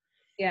 2.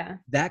 Yeah.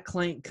 That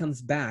client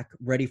comes back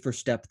ready for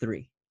step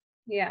 3.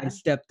 Yeah. And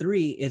step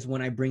 3 is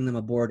when I bring them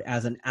aboard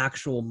as an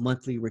actual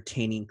monthly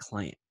retaining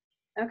client.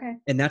 Okay.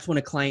 And that's when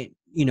a client,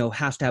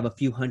 has to have a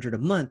few hundred a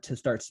month to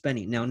start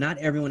spending. Now, not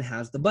everyone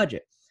has the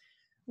budget.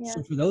 Yeah.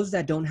 So for those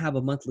that don't have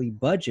a monthly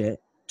budget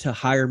to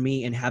hire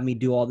me and have me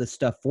do all this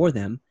stuff for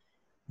them,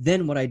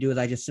 then what I do is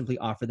I just simply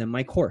offer them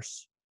my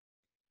course.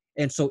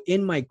 And so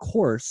in my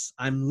course,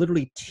 I'm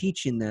literally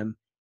teaching them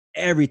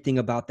everything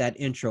about that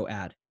intro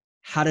ad,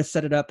 how to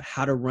set it up,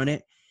 how to run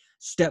it.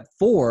 Step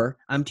 4,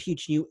 I'm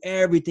teaching you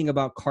everything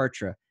about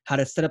Kartra, how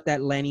to set up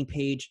that landing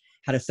page,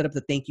 how to set up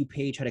the thank you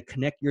page, how to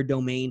connect your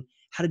domain,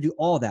 how to do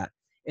all that.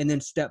 And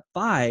then step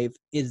 5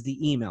 is the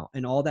email,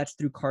 and all that's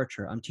through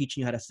Kartra. I'm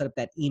teaching you how to set up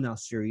that email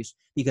series,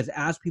 because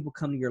as people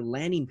come to your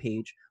landing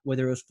page,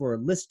 whether it was for a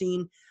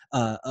listing,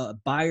 a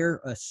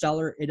buyer, a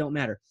seller, it don't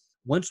matter.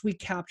 Once we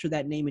capture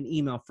that name and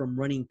email from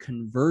running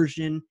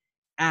conversion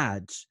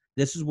ads,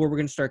 this is where we're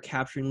going to start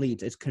capturing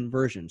leads. It's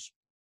conversions.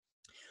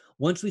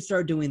 Once we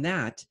start doing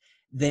that,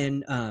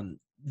 then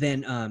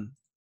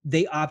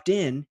they opt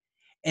in,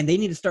 and they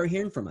need to start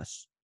hearing from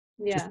us.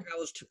 Just Yeah.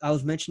 like I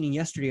was mentioning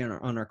yesterday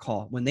on our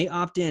call, when they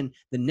opt in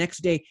the next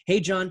day, hey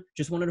John,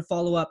 just wanted to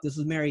follow up. This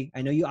is Mary.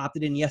 I know you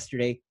opted in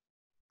yesterday.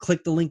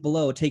 Click the link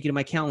below, take you to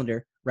my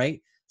calendar,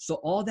 right? So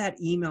all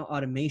that email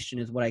automation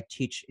is what I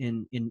teach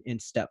in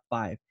step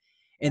 5.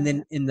 And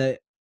then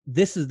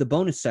this is the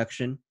bonus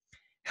section,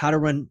 how to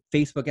run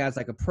Facebook ads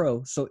like a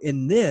pro. So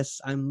in this,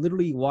 I'm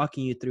literally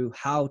walking you through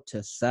how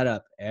to set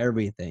up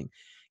everything.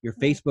 Your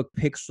Facebook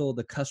pixel,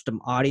 the custom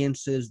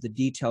audiences, the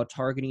detailed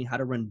targeting, how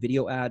to run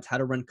video ads, how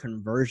to run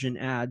conversion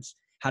ads,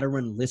 how to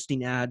run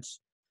listing ads.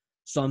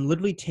 So I'm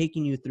literally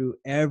taking you through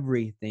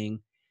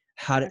everything,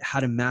 how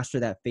to master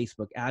that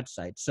Facebook ad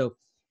site. So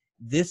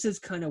this is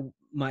kind of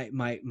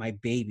my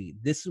baby.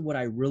 This is what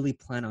I really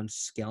plan on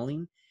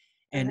scaling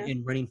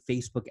and running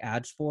Facebook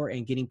ads for,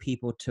 and getting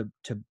people to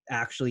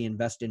actually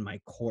invest in my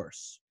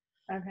course.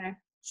 Okay.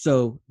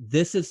 So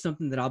this is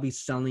something that I'll be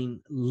selling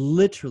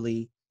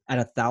literally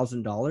at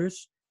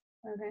 $1,000,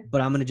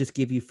 but I'm going to just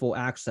give you full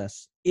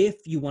access if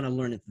you want to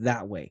learn it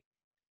that way.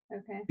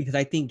 Okay. Because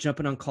I think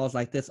jumping on calls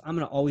like this, I'm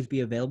going to always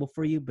be available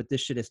for you, but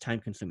this shit is time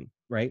consuming,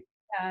 right?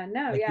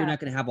 No, Like, you're not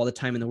going to have all the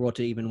time in the world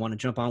to even want to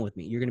jump on with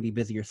me. You're going to be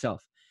busy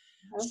yourself.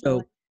 Hopefully.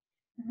 So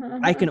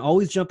I can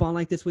always jump on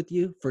like this with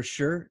you for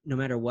sure, no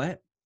matter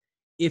what,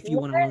 if you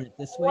want to learn it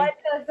this way.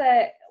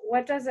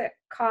 What does it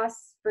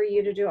cost for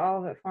you to do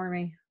all of it for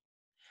me?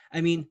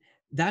 I mean,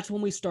 that's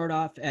when we start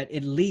off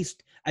at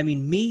least, I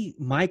mean,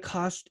 my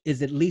cost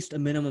is at least a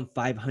minimum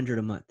 $500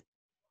 a month.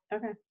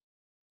 Okay.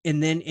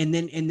 And then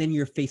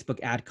your Facebook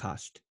ad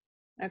cost.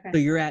 Okay. So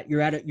you're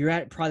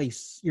probably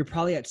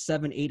at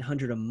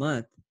 $700-800 a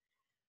month,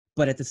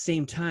 but at the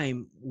same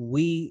time,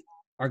 we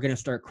are going to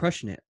start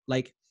crushing it.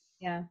 Like,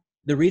 yeah,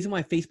 the reason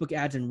why Facebook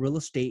ads in real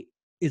estate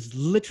is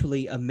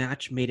literally a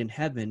match made in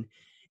heaven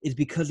is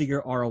because of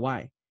your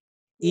ROI.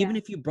 Even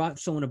if you brought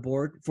someone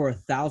aboard for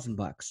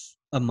 $1,000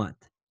 a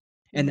month,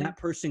 and that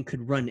person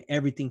could run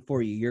everything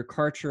for you, your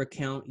Kartra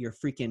account, your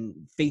freaking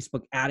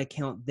Facebook ad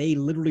account, they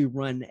literally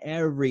run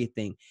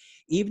everything.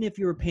 Even if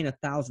you were paying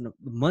 $1,000 a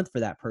month for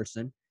that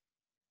person,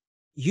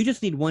 you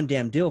just need one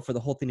damn deal for the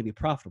whole thing to be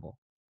profitable.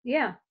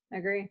 Yeah, I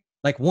agree.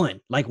 Like one.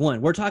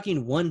 We're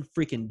talking one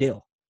freaking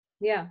deal.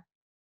 Yeah.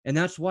 And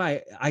that's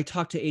why I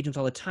talk to agents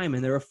all the time,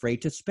 and they're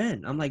afraid to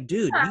spend. I'm like,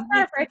 dude, I'm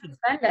not afraid to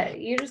spend it.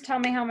 You just tell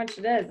me how much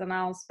it is and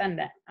I'll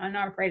spend it. I'm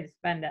not afraid to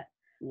spend it.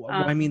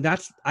 Well, I mean,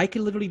 I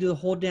could literally do the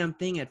whole damn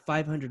thing at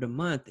 $500 a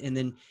month, and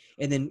then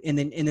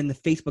the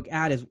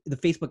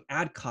Facebook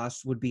ad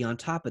costs would be on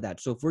top of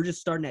that. So if we're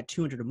just starting at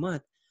 $200 a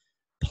month,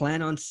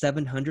 plan on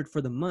 $700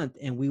 for the month,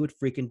 and we would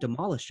freaking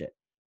demolish it.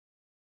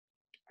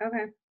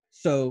 Okay.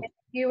 So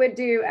you would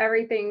do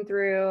everything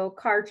through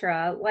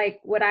Kartra. Like,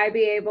 would I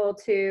be able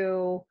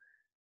to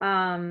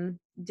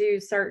do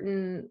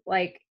certain,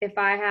 like, if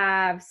I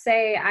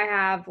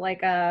have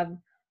like a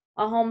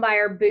home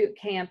buyer boot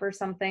camp or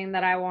something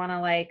that I want to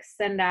like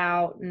send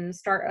out and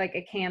start like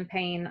a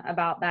campaign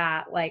about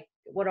that, like,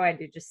 what do I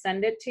do? Just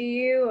send it to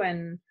you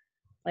and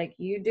like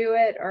you do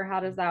it, or how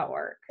does that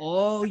work?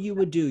 all you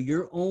would do,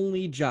 your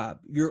only job,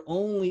 your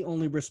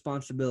only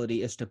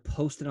responsibility is to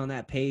post it on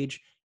that page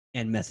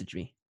and message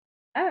me.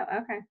 Oh,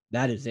 okay.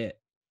 That is it.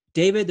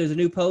 David, there's a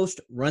new post,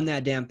 run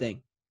that damn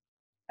thing.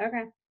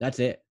 Okay. That's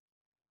it.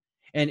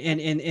 And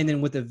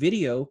then with the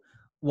video,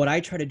 what I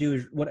try to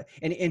do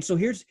is so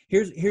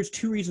here's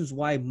 2 reasons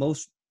why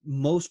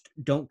most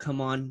don't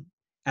come on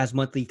as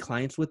monthly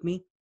clients with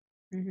me.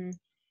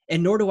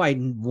 And nor do I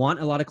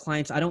want a lot of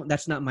clients.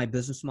 That's not my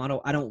business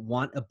model. I don't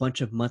want a bunch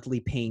of monthly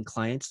paying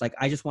clients. Like,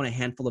 I just want a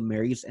handful of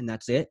Marys, and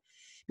that's it.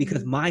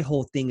 Because my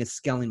whole thing is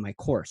scaling my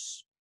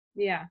course.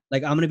 Yeah.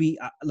 Like, I'm going to be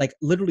like,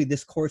 literally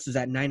this course is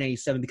at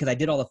 $997 because I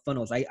did all the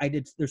funnels. I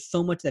did, there's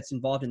so much that's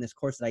involved in this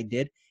course that I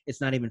did.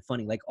 It's not even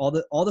funny. Like, all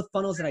the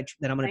funnels that I'm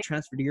going to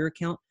transfer to your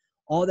account,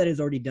 all that is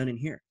already done in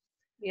here.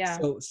 Yeah.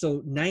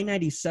 So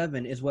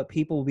 $997 is what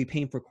people will be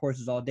paying for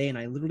courses all day. And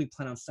I literally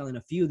plan on selling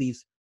a few of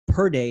these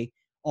per day,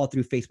 all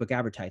through Facebook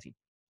advertising.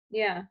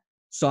 Yeah.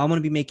 So I'm going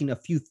to be making a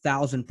few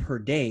thousand per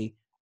day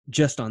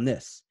just on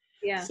this.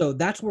 Yeah. So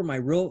that's where my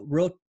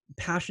real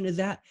passion is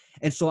at.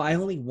 And so I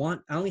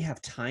only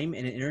have time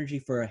and energy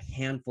for a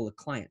handful of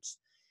clients.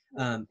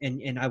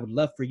 And I would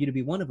love for you to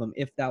be one of them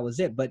if that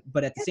was it. But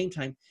at the same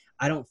time,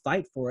 I don't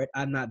fight for it.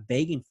 I'm not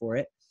begging for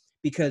it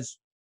because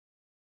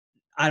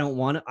I don't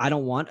want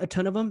a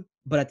ton of them.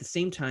 But at the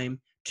same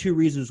time, 2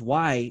 reasons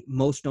why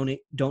most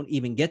don't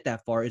even get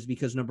that far is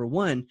because, number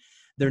one,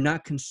 they're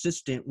not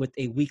consistent with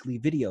a weekly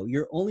video.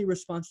 Your only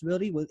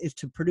responsibility is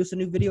to produce a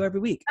new video every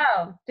week.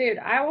 Oh, dude,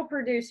 I will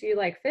produce you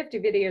like 50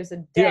 videos a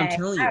day. Dude, I'm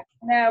telling you.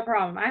 No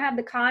problem. I have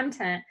the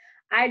content.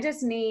 I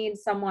just need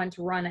someone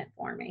to run it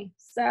for me.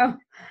 So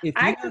If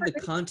I you have the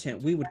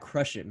content, we would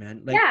crush it,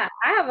 man. Like, yeah,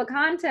 I have a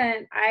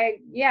content.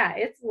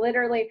 It's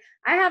literally,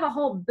 I have a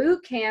whole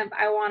boot camp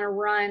I want to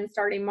run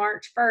starting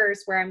March 1st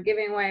where I'm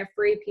giving away a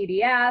free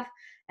PDF,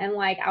 and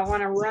like I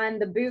want to run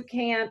the boot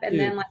camp, and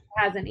dude, then like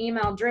it has an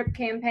email drip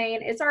campaign.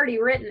 It's already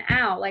written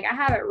out. Like I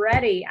have it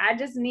ready. I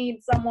just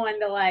need someone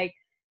to like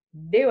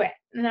do it.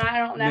 And I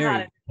don't know how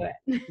to do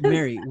it.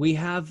 Mary, we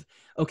have,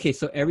 okay,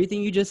 so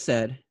everything you just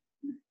said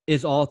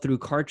is all through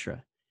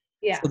Kartra.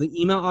 Yeah. So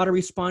the email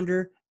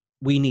autoresponder,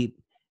 we need.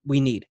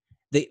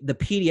 The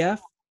PDF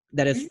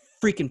that is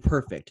freaking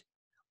perfect.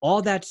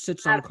 All that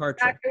sits on That's Kartra.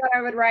 exactly what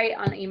I would write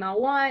on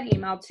email 1,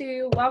 email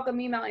 2, welcome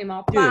email,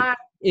 email Dude, 5.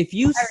 if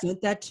you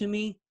sent that to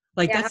me,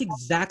 like Yeah. that's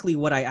exactly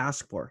what I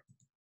asked for.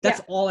 That's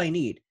Yeah. all I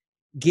need.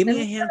 Give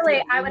me a handful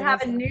of I would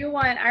have emails. a new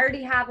one. I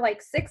already have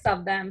like 6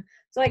 of them.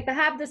 So like to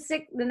have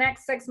the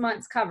next 6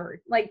 months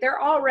covered. Like they're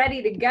all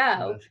ready to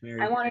go. Gosh,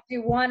 Mary. I want to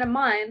do one a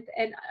month,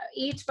 and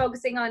each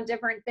focusing on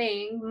different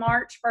thing.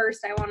 March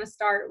 1st, I want to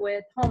start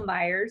with home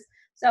buyers.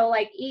 So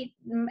like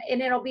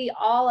and it'll be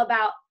all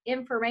about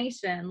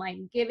information, like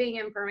giving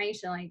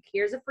information, like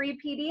here's a free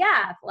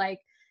PDF, like,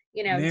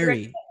 you know,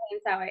 Mary,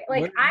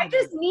 like I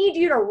just need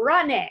you to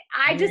run it.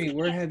 Mary,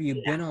 where have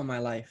you been all my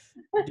life?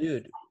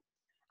 Dude.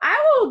 I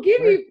will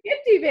give you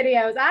 50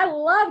 videos. I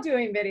love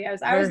doing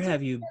videos. Where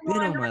have you been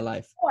all my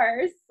life?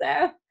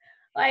 So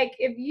like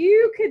if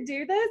you could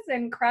do this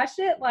and crush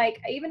it,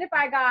 like even if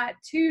I got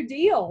 2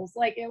 deals,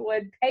 like it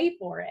would pay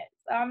for it.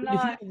 So I'm not,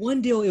 if you had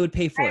one deal, it would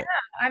pay for it.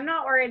 I'm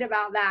not worried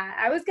about that.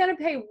 I was going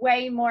to pay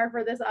way more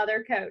for this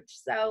other coach.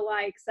 So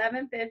like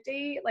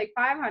 750, like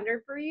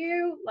 500 for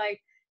you, like,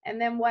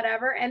 and then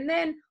whatever. And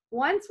then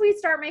once we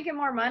start making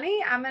more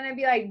money, I'm going to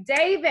be like,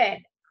 David,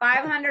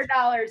 $500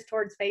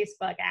 towards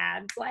Facebook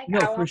ads. Like,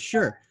 no, for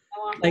sure. I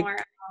want like, more. I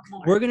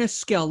want more. We're gonna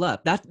scale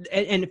up. That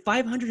and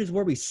 500 is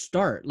where we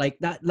start. Like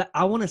that,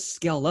 I want to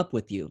scale up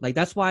with you. Like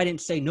that's why I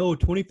didn't say no,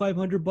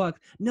 $2,500.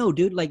 No,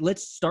 dude. Like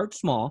let's start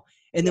small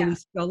and then we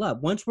scale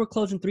up. Once we're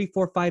closing 3,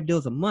 4, 5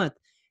 deals a month,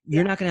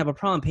 you're not gonna have a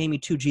problem paying me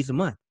 $2,000 a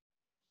month.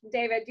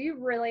 David, do you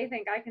really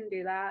think I can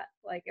do that?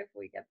 Like if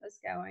we get this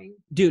going?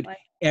 Dude, like,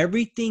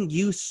 everything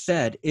you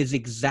said is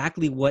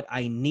exactly what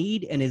I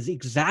need and is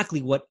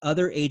exactly what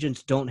other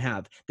agents don't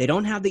have. They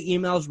don't have the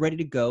emails ready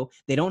to go.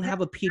 They don't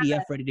have a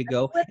PDF ready to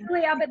go.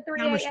 Literally up at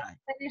 3 a.m.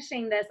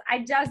 finishing this.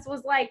 I just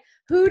was like,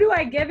 who do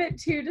I give it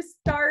to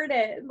start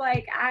it?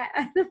 Like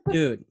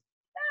dude,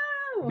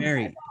 no.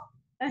 Mary,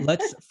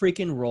 let's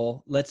freaking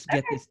roll. Let's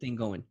get this thing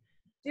going.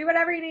 Do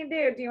whatever you need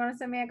to do. Do you want to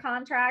send me a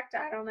contract?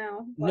 I don't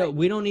know. No,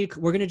 we don't need.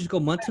 We're gonna just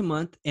go month to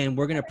month, and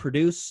we're gonna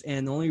produce.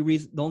 And the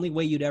only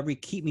way you'd ever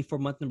keep me for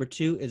month number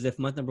 2 is if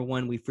month number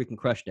 1 we freaking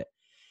crushed it.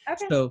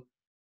 Okay. So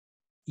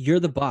you're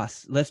the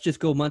boss. Let's just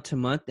go month to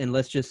month, and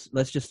let's just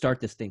start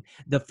this thing.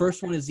 The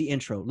first one is the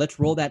intro. Let's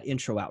roll that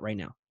intro out right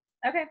now.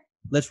 Okay.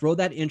 Let's roll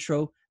that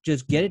intro.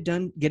 Just get it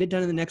done. Get it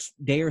done in the next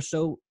day or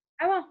so.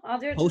 I will. I'll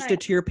do it. Post tonight.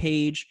 it to your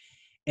page,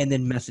 and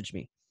then message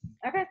me.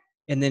 Okay.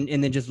 And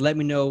then just let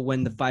me know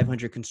when the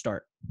 500 can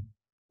start.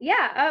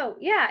 Yeah. Oh,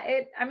 yeah.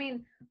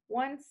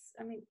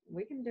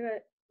 We can do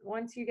it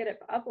once you get it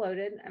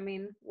uploaded. I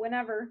mean,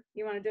 whenever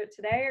you want to do it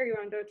today, or you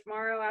want to do it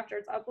tomorrow after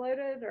it's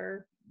uploaded,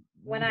 or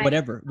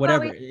whatever. When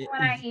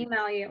I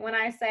email you, when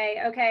I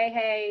say, okay,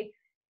 hey,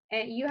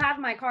 and you have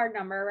my card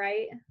number,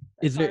 right?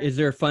 Is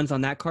there funds on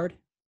that card?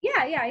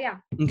 Yeah.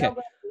 Okay.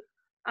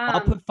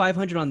 I'll put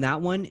 500 on that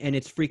one, and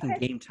it's freaking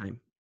game time.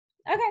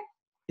 Okay.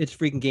 It's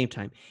freaking game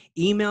time.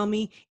 Email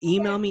me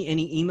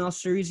any email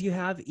series you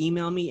have.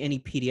 Email me any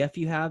PDF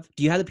you have.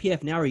 Do you have the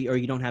PDF now, or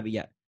you don't have it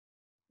yet?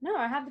 No,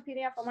 I have the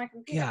PDF on my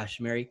computer. Gosh,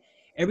 Mary,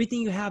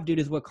 everything you have, dude,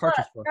 is what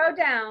Kartra's for. Go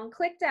down,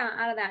 click down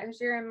out of that, because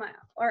you're in my,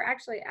 or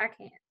actually I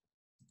can't.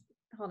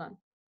 Hold on.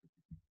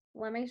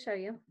 Let me show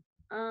you.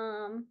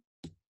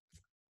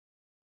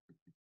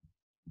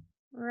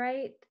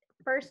 Right.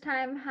 First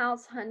time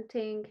house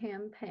hunting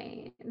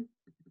campaign.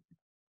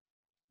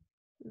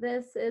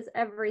 This is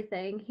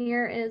everything.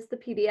 Here is the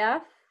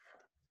PDF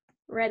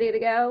ready to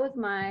go with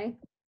my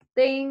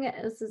thing.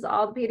 This is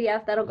all the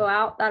PDF that'll go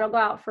out. That'll go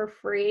out for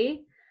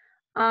free.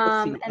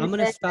 I'm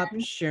gonna stop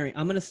sharing.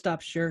 I'm gonna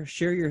stop share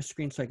your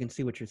screen so I can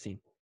see what you're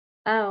seeing.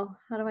 Oh,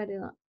 how do I do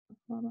that?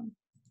 Hold on.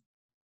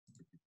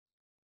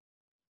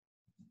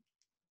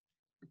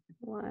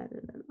 Why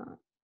did it not?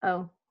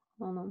 Oh,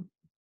 hold on.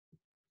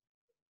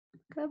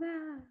 Go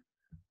back.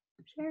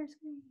 Share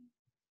screen.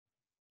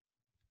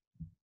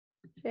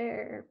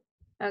 Share.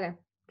 Okay.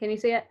 Can you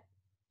see it?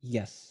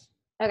 Yes.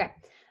 Okay.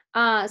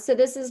 So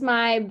this is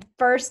my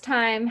first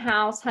time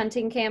house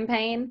hunting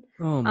campaign.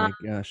 Oh my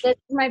gosh. This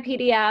is my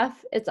PDF.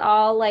 It's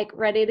all like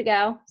ready to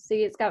go.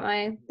 See, it's got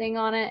my thing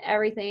on it,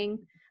 everything.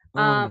 Oh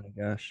my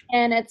gosh.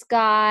 And it's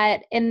got,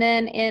 and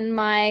then in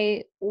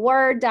my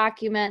Word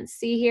document,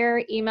 see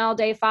here, email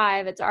day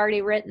 5, it's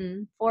already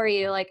written for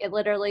you. Like it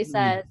literally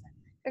says,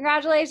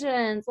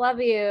 congratulations, love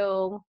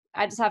you.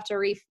 I just have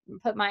to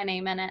put my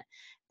name in it.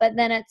 But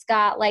then it's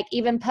got like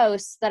even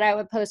posts that I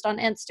would post on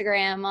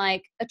Instagram,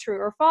 like a true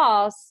or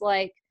false,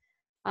 like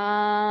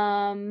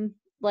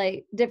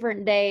like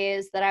different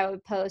days that I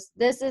would post.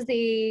 This is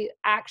the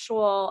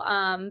actual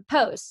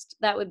post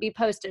that would be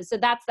posted. So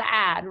that's the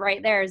ad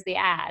right there is the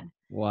ad.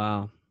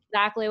 Wow.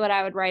 Exactly what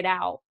I would write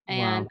out,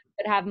 and Wow.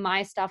 I would have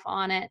my stuff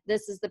on it.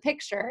 This is the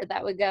picture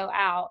that would go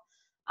out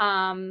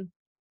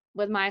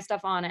with my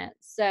stuff on it.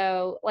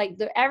 So like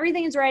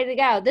everything's ready to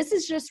go. This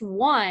is just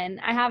one.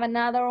 I have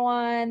another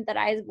one that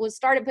I was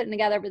started putting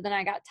together, but then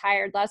I got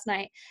tired last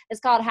night.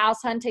 It's called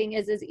House Hunting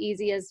is as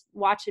easy as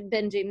watching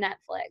binging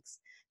Netflix.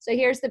 So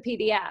here's the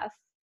PDF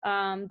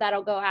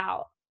that'll go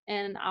out,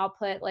 and I'll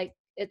put like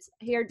it's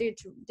here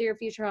dear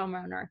future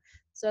homeowner.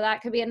 So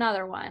that could be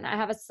another one. I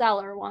have a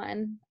seller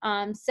one.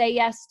 Say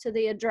yes to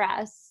the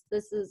address.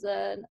 This is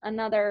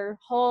another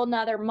whole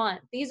nother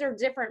month. These are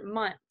different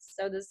months.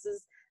 So this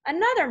is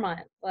another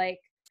month. Like,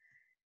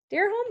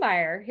 dear home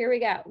buyer, here we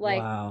go.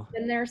 Like, Wow.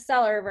 and there's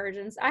seller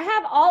versions. I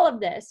have all of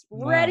this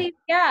Wow. ready to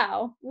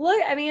go. Look,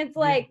 I mean, it's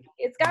like,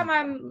 it's got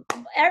my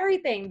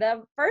everything.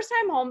 The first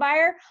time home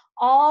buyer,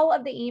 all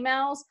of the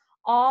emails,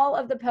 all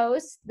of the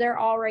posts, they're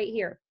all right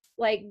here.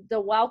 Like the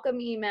welcome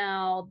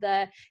email,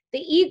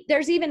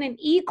 there's even an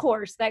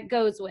e-course that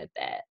goes with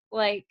it.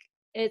 Like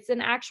it's an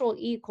actual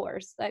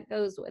e-course that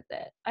goes with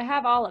it. I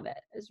have all of it.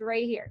 It's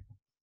right here.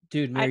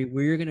 Dude, Mary,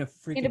 we're gonna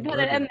Need to freaking put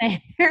it murder.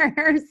 in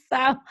there.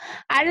 So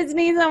I just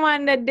need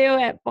someone to do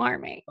it for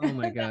me. Oh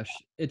my gosh,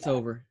 it's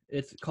over.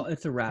 It's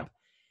a wrap.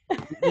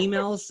 The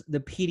emails, the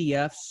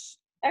PDFs,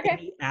 Okay.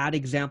 any ad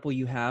example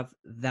you have,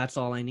 that's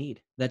all I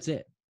need. That's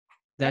it.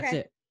 That's Okay.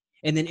 it.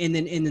 And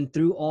then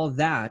through all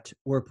that,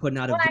 we're putting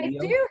out a Well, I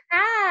video. do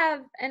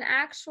have an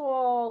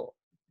actual,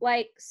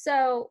 like,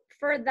 so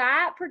for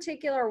that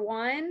particular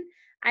one,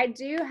 I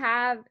do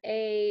have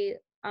a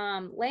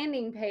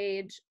landing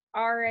page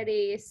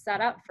already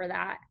set up for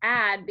that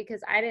ad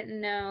because I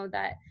didn't know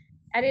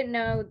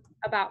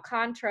about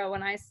Contra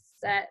when I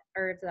set,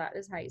 or if that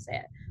is how you say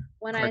it,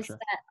 when I set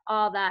Kartra.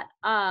 all that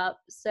up.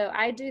 So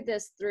I do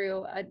this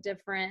through a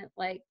different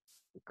like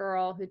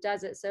girl who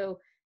does it. So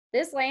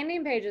this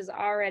landing page is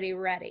already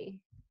ready.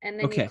 And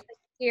then you Okay. click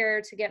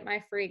here to get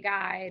my free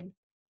guide.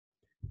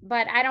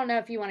 But I don't know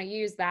if you want to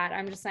use that.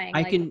 I'm just saying,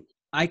 I like, can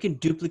I can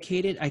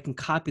duplicate it. I can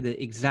copy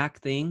the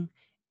exact thing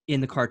in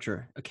the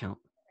Kartra account.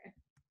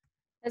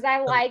 because I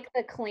So, like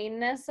the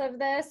cleanness of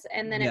this,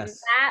 and then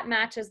yes. that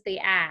matches the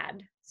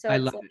ad. So I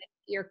it's love like it.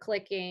 you're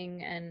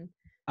clicking, and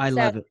I so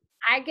love it.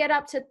 I get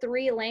up to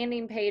 3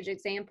 landing page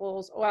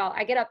examples. Well,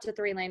 I get up to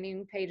 3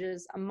 landing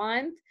pages a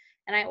month,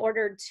 and I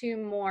ordered 2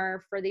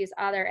 more for these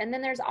other. And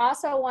then there's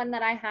also one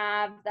that I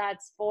have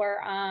that's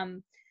for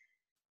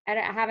I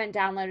haven't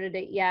downloaded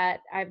it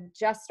yet. I've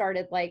just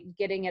started like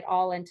getting it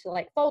all into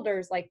like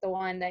folders, like the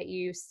one that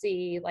you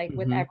see, like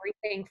with Mm-hmm.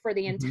 everything for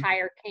the Mm-hmm.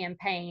 entire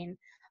campaign.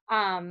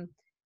 Um,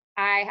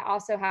 I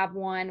also have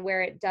one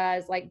where it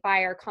does like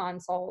buyer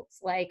consults,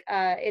 like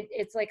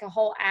it's like a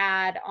whole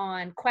ad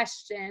on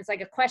questions,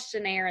 like a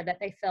questionnaire that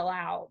they fill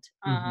out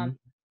Mm-hmm.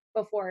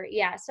 before.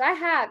 Yeah. So I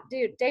have,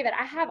 dude, David,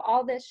 I have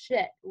all this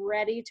shit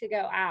ready to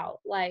go out.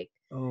 Like,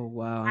 Oh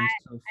wow, I'm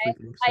so I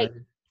freaking like,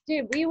 excited.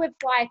 dude, we would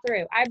fly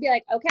through. I'd be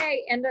like,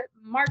 okay, and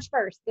March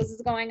 1st, this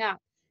is going up.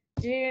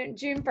 June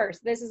 1st,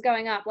 this is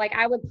going up. Like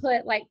I would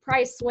put like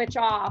price switch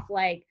off,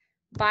 like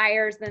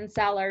buyers then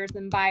sellers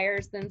and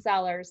buyers then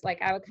sellers.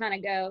 Like I would kind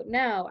of go,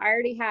 no, I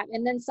already have.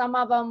 And then some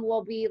of them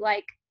will be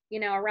like,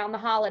 around the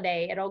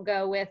holiday, it'll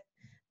go with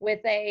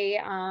a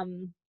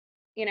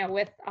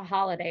with a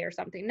holiday or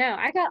something. No,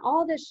 I got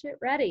all this shit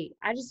ready.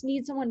 I just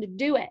need someone to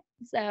do it.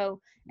 So,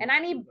 and I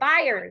need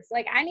buyers.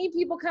 Like I need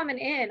people coming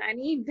in. I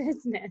need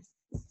business.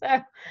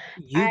 So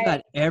You I,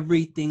 got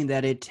everything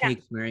that it yeah.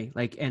 takes, Mary.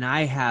 Like, and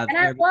I have And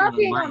I everything love on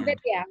being my on end.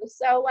 video.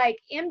 So like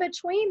in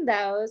between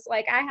those,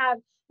 like I have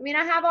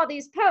all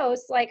these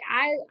posts. Like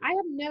I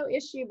have no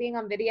issue being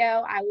on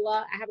video. I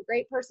have a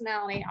great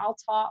personality. I'll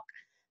talk.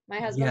 My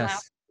husband laughs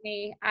Yes. at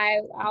me.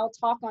 I'll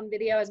talk on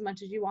video as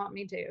much as you want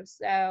me to.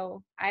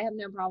 So I have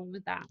no problem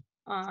with that.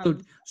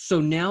 So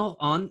now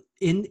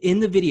in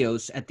the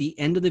videos, at the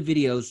end of the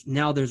videos,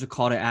 now there's a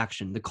call to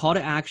action. The call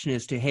to action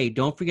is to, hey,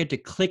 don't forget to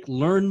click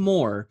learn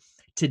more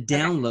to Okay.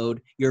 download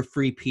your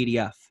free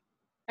PDF.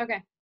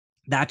 Okay.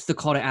 That's the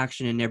call to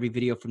action in every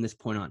video from this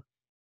point on.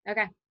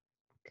 Okay.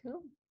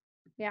 Cool.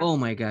 Yeah. Oh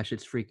my gosh,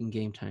 it's freaking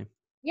game time.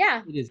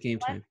 Yeah. It is game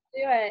Let's time.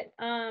 do it.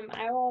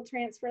 I will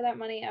transfer that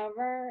money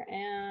over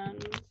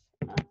and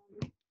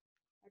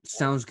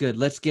Sounds good.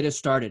 Let's get it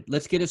started.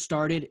 Let's get it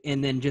started,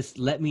 and then just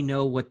let me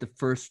know what the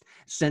first.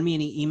 Send me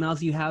any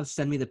emails you have.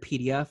 Send me the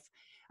PDF.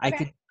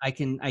 okay. I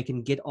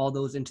can get all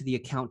those into the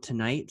account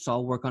tonight. So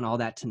I'll work on all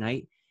that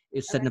tonight.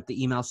 Is setting Okay. up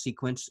the email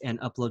sequence and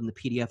uploading the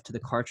PDF to the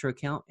Kartra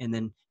account, and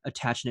then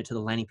attaching it to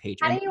the landing page.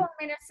 How And do you want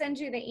me to send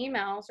you the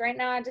emails? Right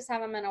now, I just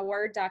have them in a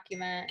Word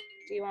document.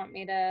 Do you want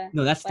me to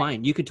no, that's like?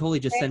 fine. You could totally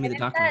just send me And the it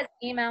document. says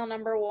email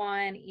number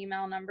 1,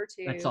 email number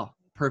That's 2. all.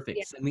 Perfect.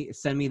 Yeah.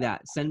 Send me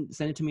that. Send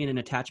it to me in an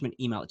attachment.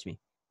 Email it to me.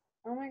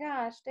 Oh my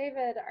gosh,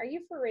 David, are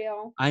you for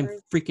real? I'm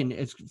Or freaking.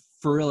 It's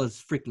for real as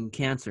freaking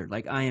cancer.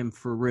 Like I am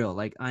for real.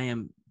 Like I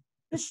am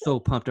So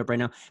pumped up right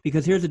now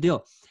because here's the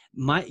deal.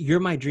 You're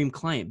my dream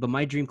client, but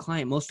my dream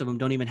client, most of them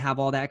don't even have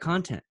all that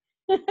content.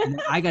 And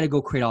I got to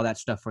go create all that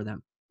stuff for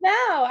them. No,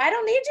 I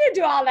don't need you to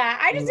do all that.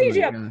 I just Oh need my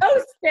you to gosh.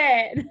 post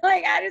it.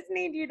 Like, I just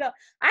need you to,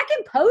 I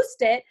can post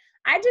it.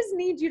 I just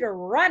need you to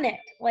run it.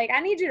 Like, I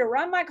need you to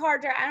run my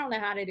card. I don't know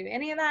how to do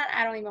any of that.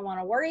 I don't even want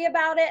to worry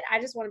about it. I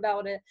just want to be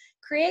able to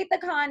create the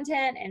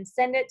content and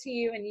send it to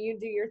you and you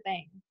do your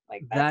thing.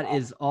 Like, that's That all.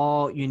 is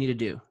all you need to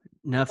do.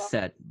 Enough That's all.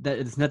 said.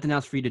 There's nothing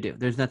else for you to do.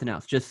 There's nothing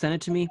else. Just send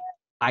it to me.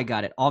 I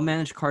got it. I'll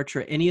manage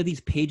Kartra. Any of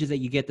these pages that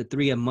you get, the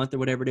 3 a month or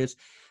whatever it is,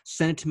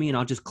 send it to me and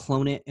I'll just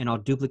clone it and I'll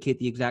duplicate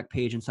the exact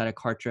page inside of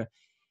Kartra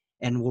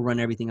and we'll run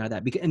everything out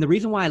of that. And the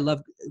reason why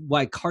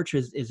why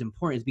Kartra is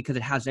important is because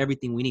it has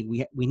everything we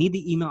need. We need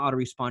the email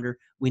autoresponder,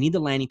 we need the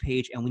landing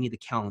page, and we need the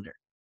calendar.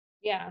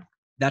 Yeah.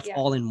 That's Yeah.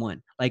 all in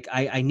one. Like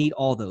I need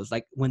all those.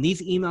 Like when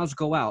these emails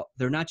go out,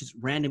 they're not just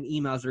random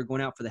emails that are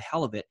going out for the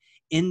hell of it.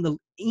 In the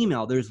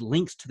email, there's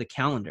links to the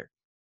calendar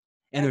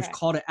and there's Okay.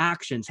 call to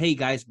actions. Hey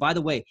guys, by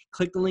the way,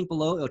 click the link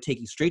below. It'll take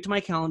you straight to my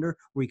calendar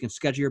where you can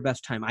schedule your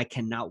best time. I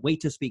cannot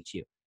wait to speak to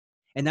you.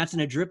 And that's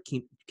in a drip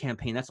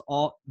campaign. That's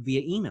all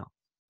via email.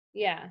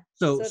 Yeah.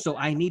 So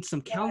I need some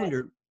That's what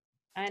calendar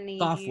I need you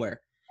to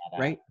software, set up.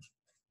 right?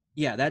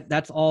 Yeah,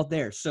 that's all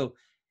there. So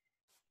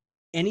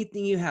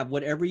anything you have,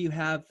 whatever you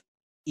have,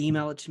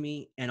 email it to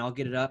me and I'll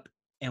get it up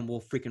and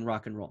we'll freaking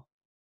rock and roll.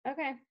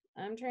 Okay.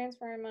 I'm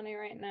transferring money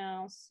right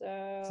now.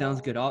 Sounds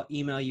So, good. I'll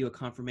email you a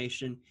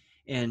confirmation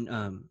and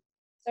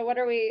so what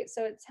are we?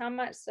 So it's how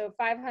much? So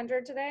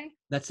 500 today?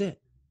 that's it.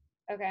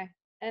 Okay.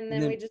 And And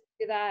then we then just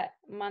do that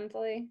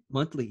monthly?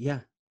 monthly, yeah.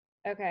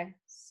 Okay.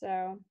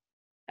 So,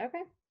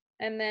 okay.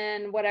 And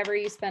then whatever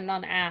you spend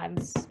on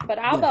ads. But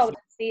I'll be Yes. able to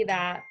see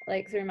that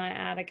like through my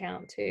ad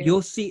account too.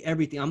 You'll see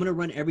everything. I'm going to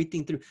run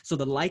everything through. So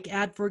the like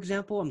ad, for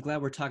example, I'm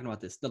glad we're talking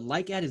about this. The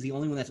like ad is the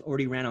only one that's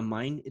already ran on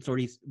mine. It's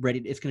already ready.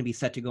 It's going to be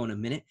set to go in a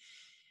minute.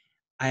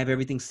 I have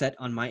everything set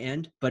on my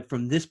end, but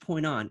from this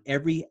point on,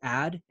 every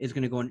ad is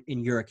going to go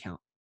in your account.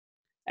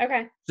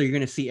 Okay. So you're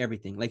going to see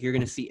everything. Like you're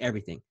going to see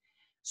everything.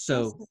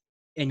 So, Awesome.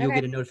 and you'll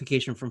Okay. get a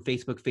notification from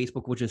Facebook.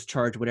 Facebook will just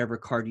charge whatever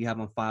card you have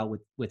on file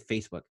with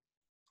Facebook.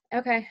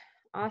 Okay.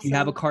 Do you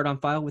have a Awesome. card on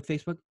file with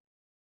Facebook?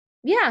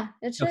 Yeah,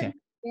 it Okay. should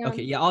be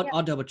Okay. on. Yeah,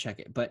 I'll double check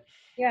it. But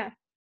Yeah.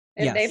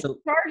 yeah, They've so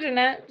been charging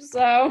it.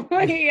 So,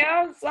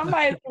 yeah,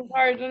 somebody's been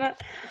charging it.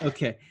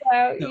 okay.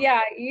 So, So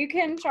yeah, you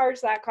can charge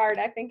that card.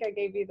 I think I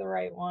gave you the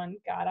right one.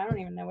 God, I don't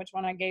even know which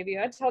one I gave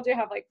you. I told you I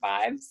have like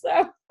 5.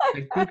 So,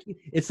 I think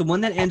it's the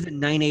one that ends in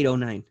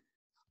 9809.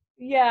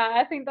 yeah,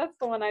 I think that's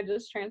the one I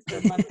just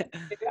transferred money to.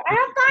 I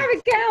have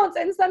 5 accounts,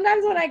 and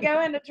sometimes when I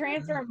go in to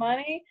transfer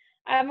money,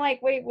 I'm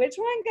like, wait, which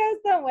one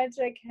goes to which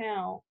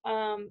account?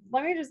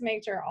 Let me just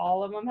make sure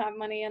all of them have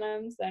money in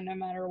them. So no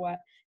matter what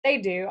they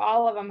do,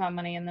 all of them have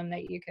money in them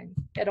that you can.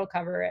 It'll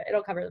cover it.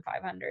 It'll cover the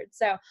 500.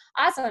 So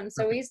awesome.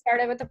 So we Perfect.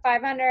 started with the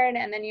 500,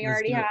 and then you Let's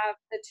already do it. have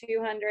the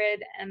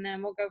 200, and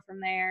then we'll go from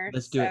there.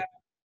 Let's do So it.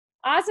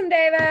 awesome,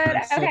 David.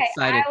 I'm so Okay,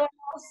 excited.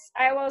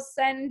 I will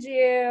send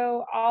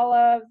you all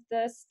of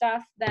the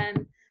stuff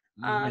then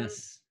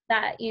Yes.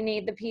 that you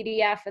need, the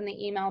PDF and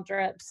the email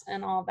drips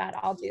and all that.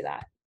 I'll do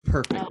that.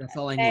 Perfect. That's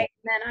all I Okay, need.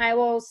 then I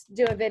will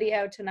do a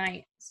video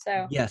tonight.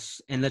 So Yes.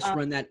 And let's um,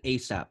 run that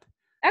ASAP.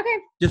 okay,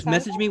 Just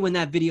sounds message me when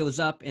that video is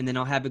up and then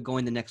I'll have it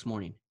going the next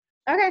morning.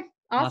 good. Okay,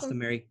 awesome. Awesome,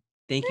 Mary.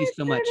 Thank you Thanks,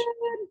 so much.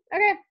 David.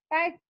 Okay,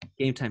 bye.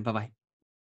 Game time. Bye-bye.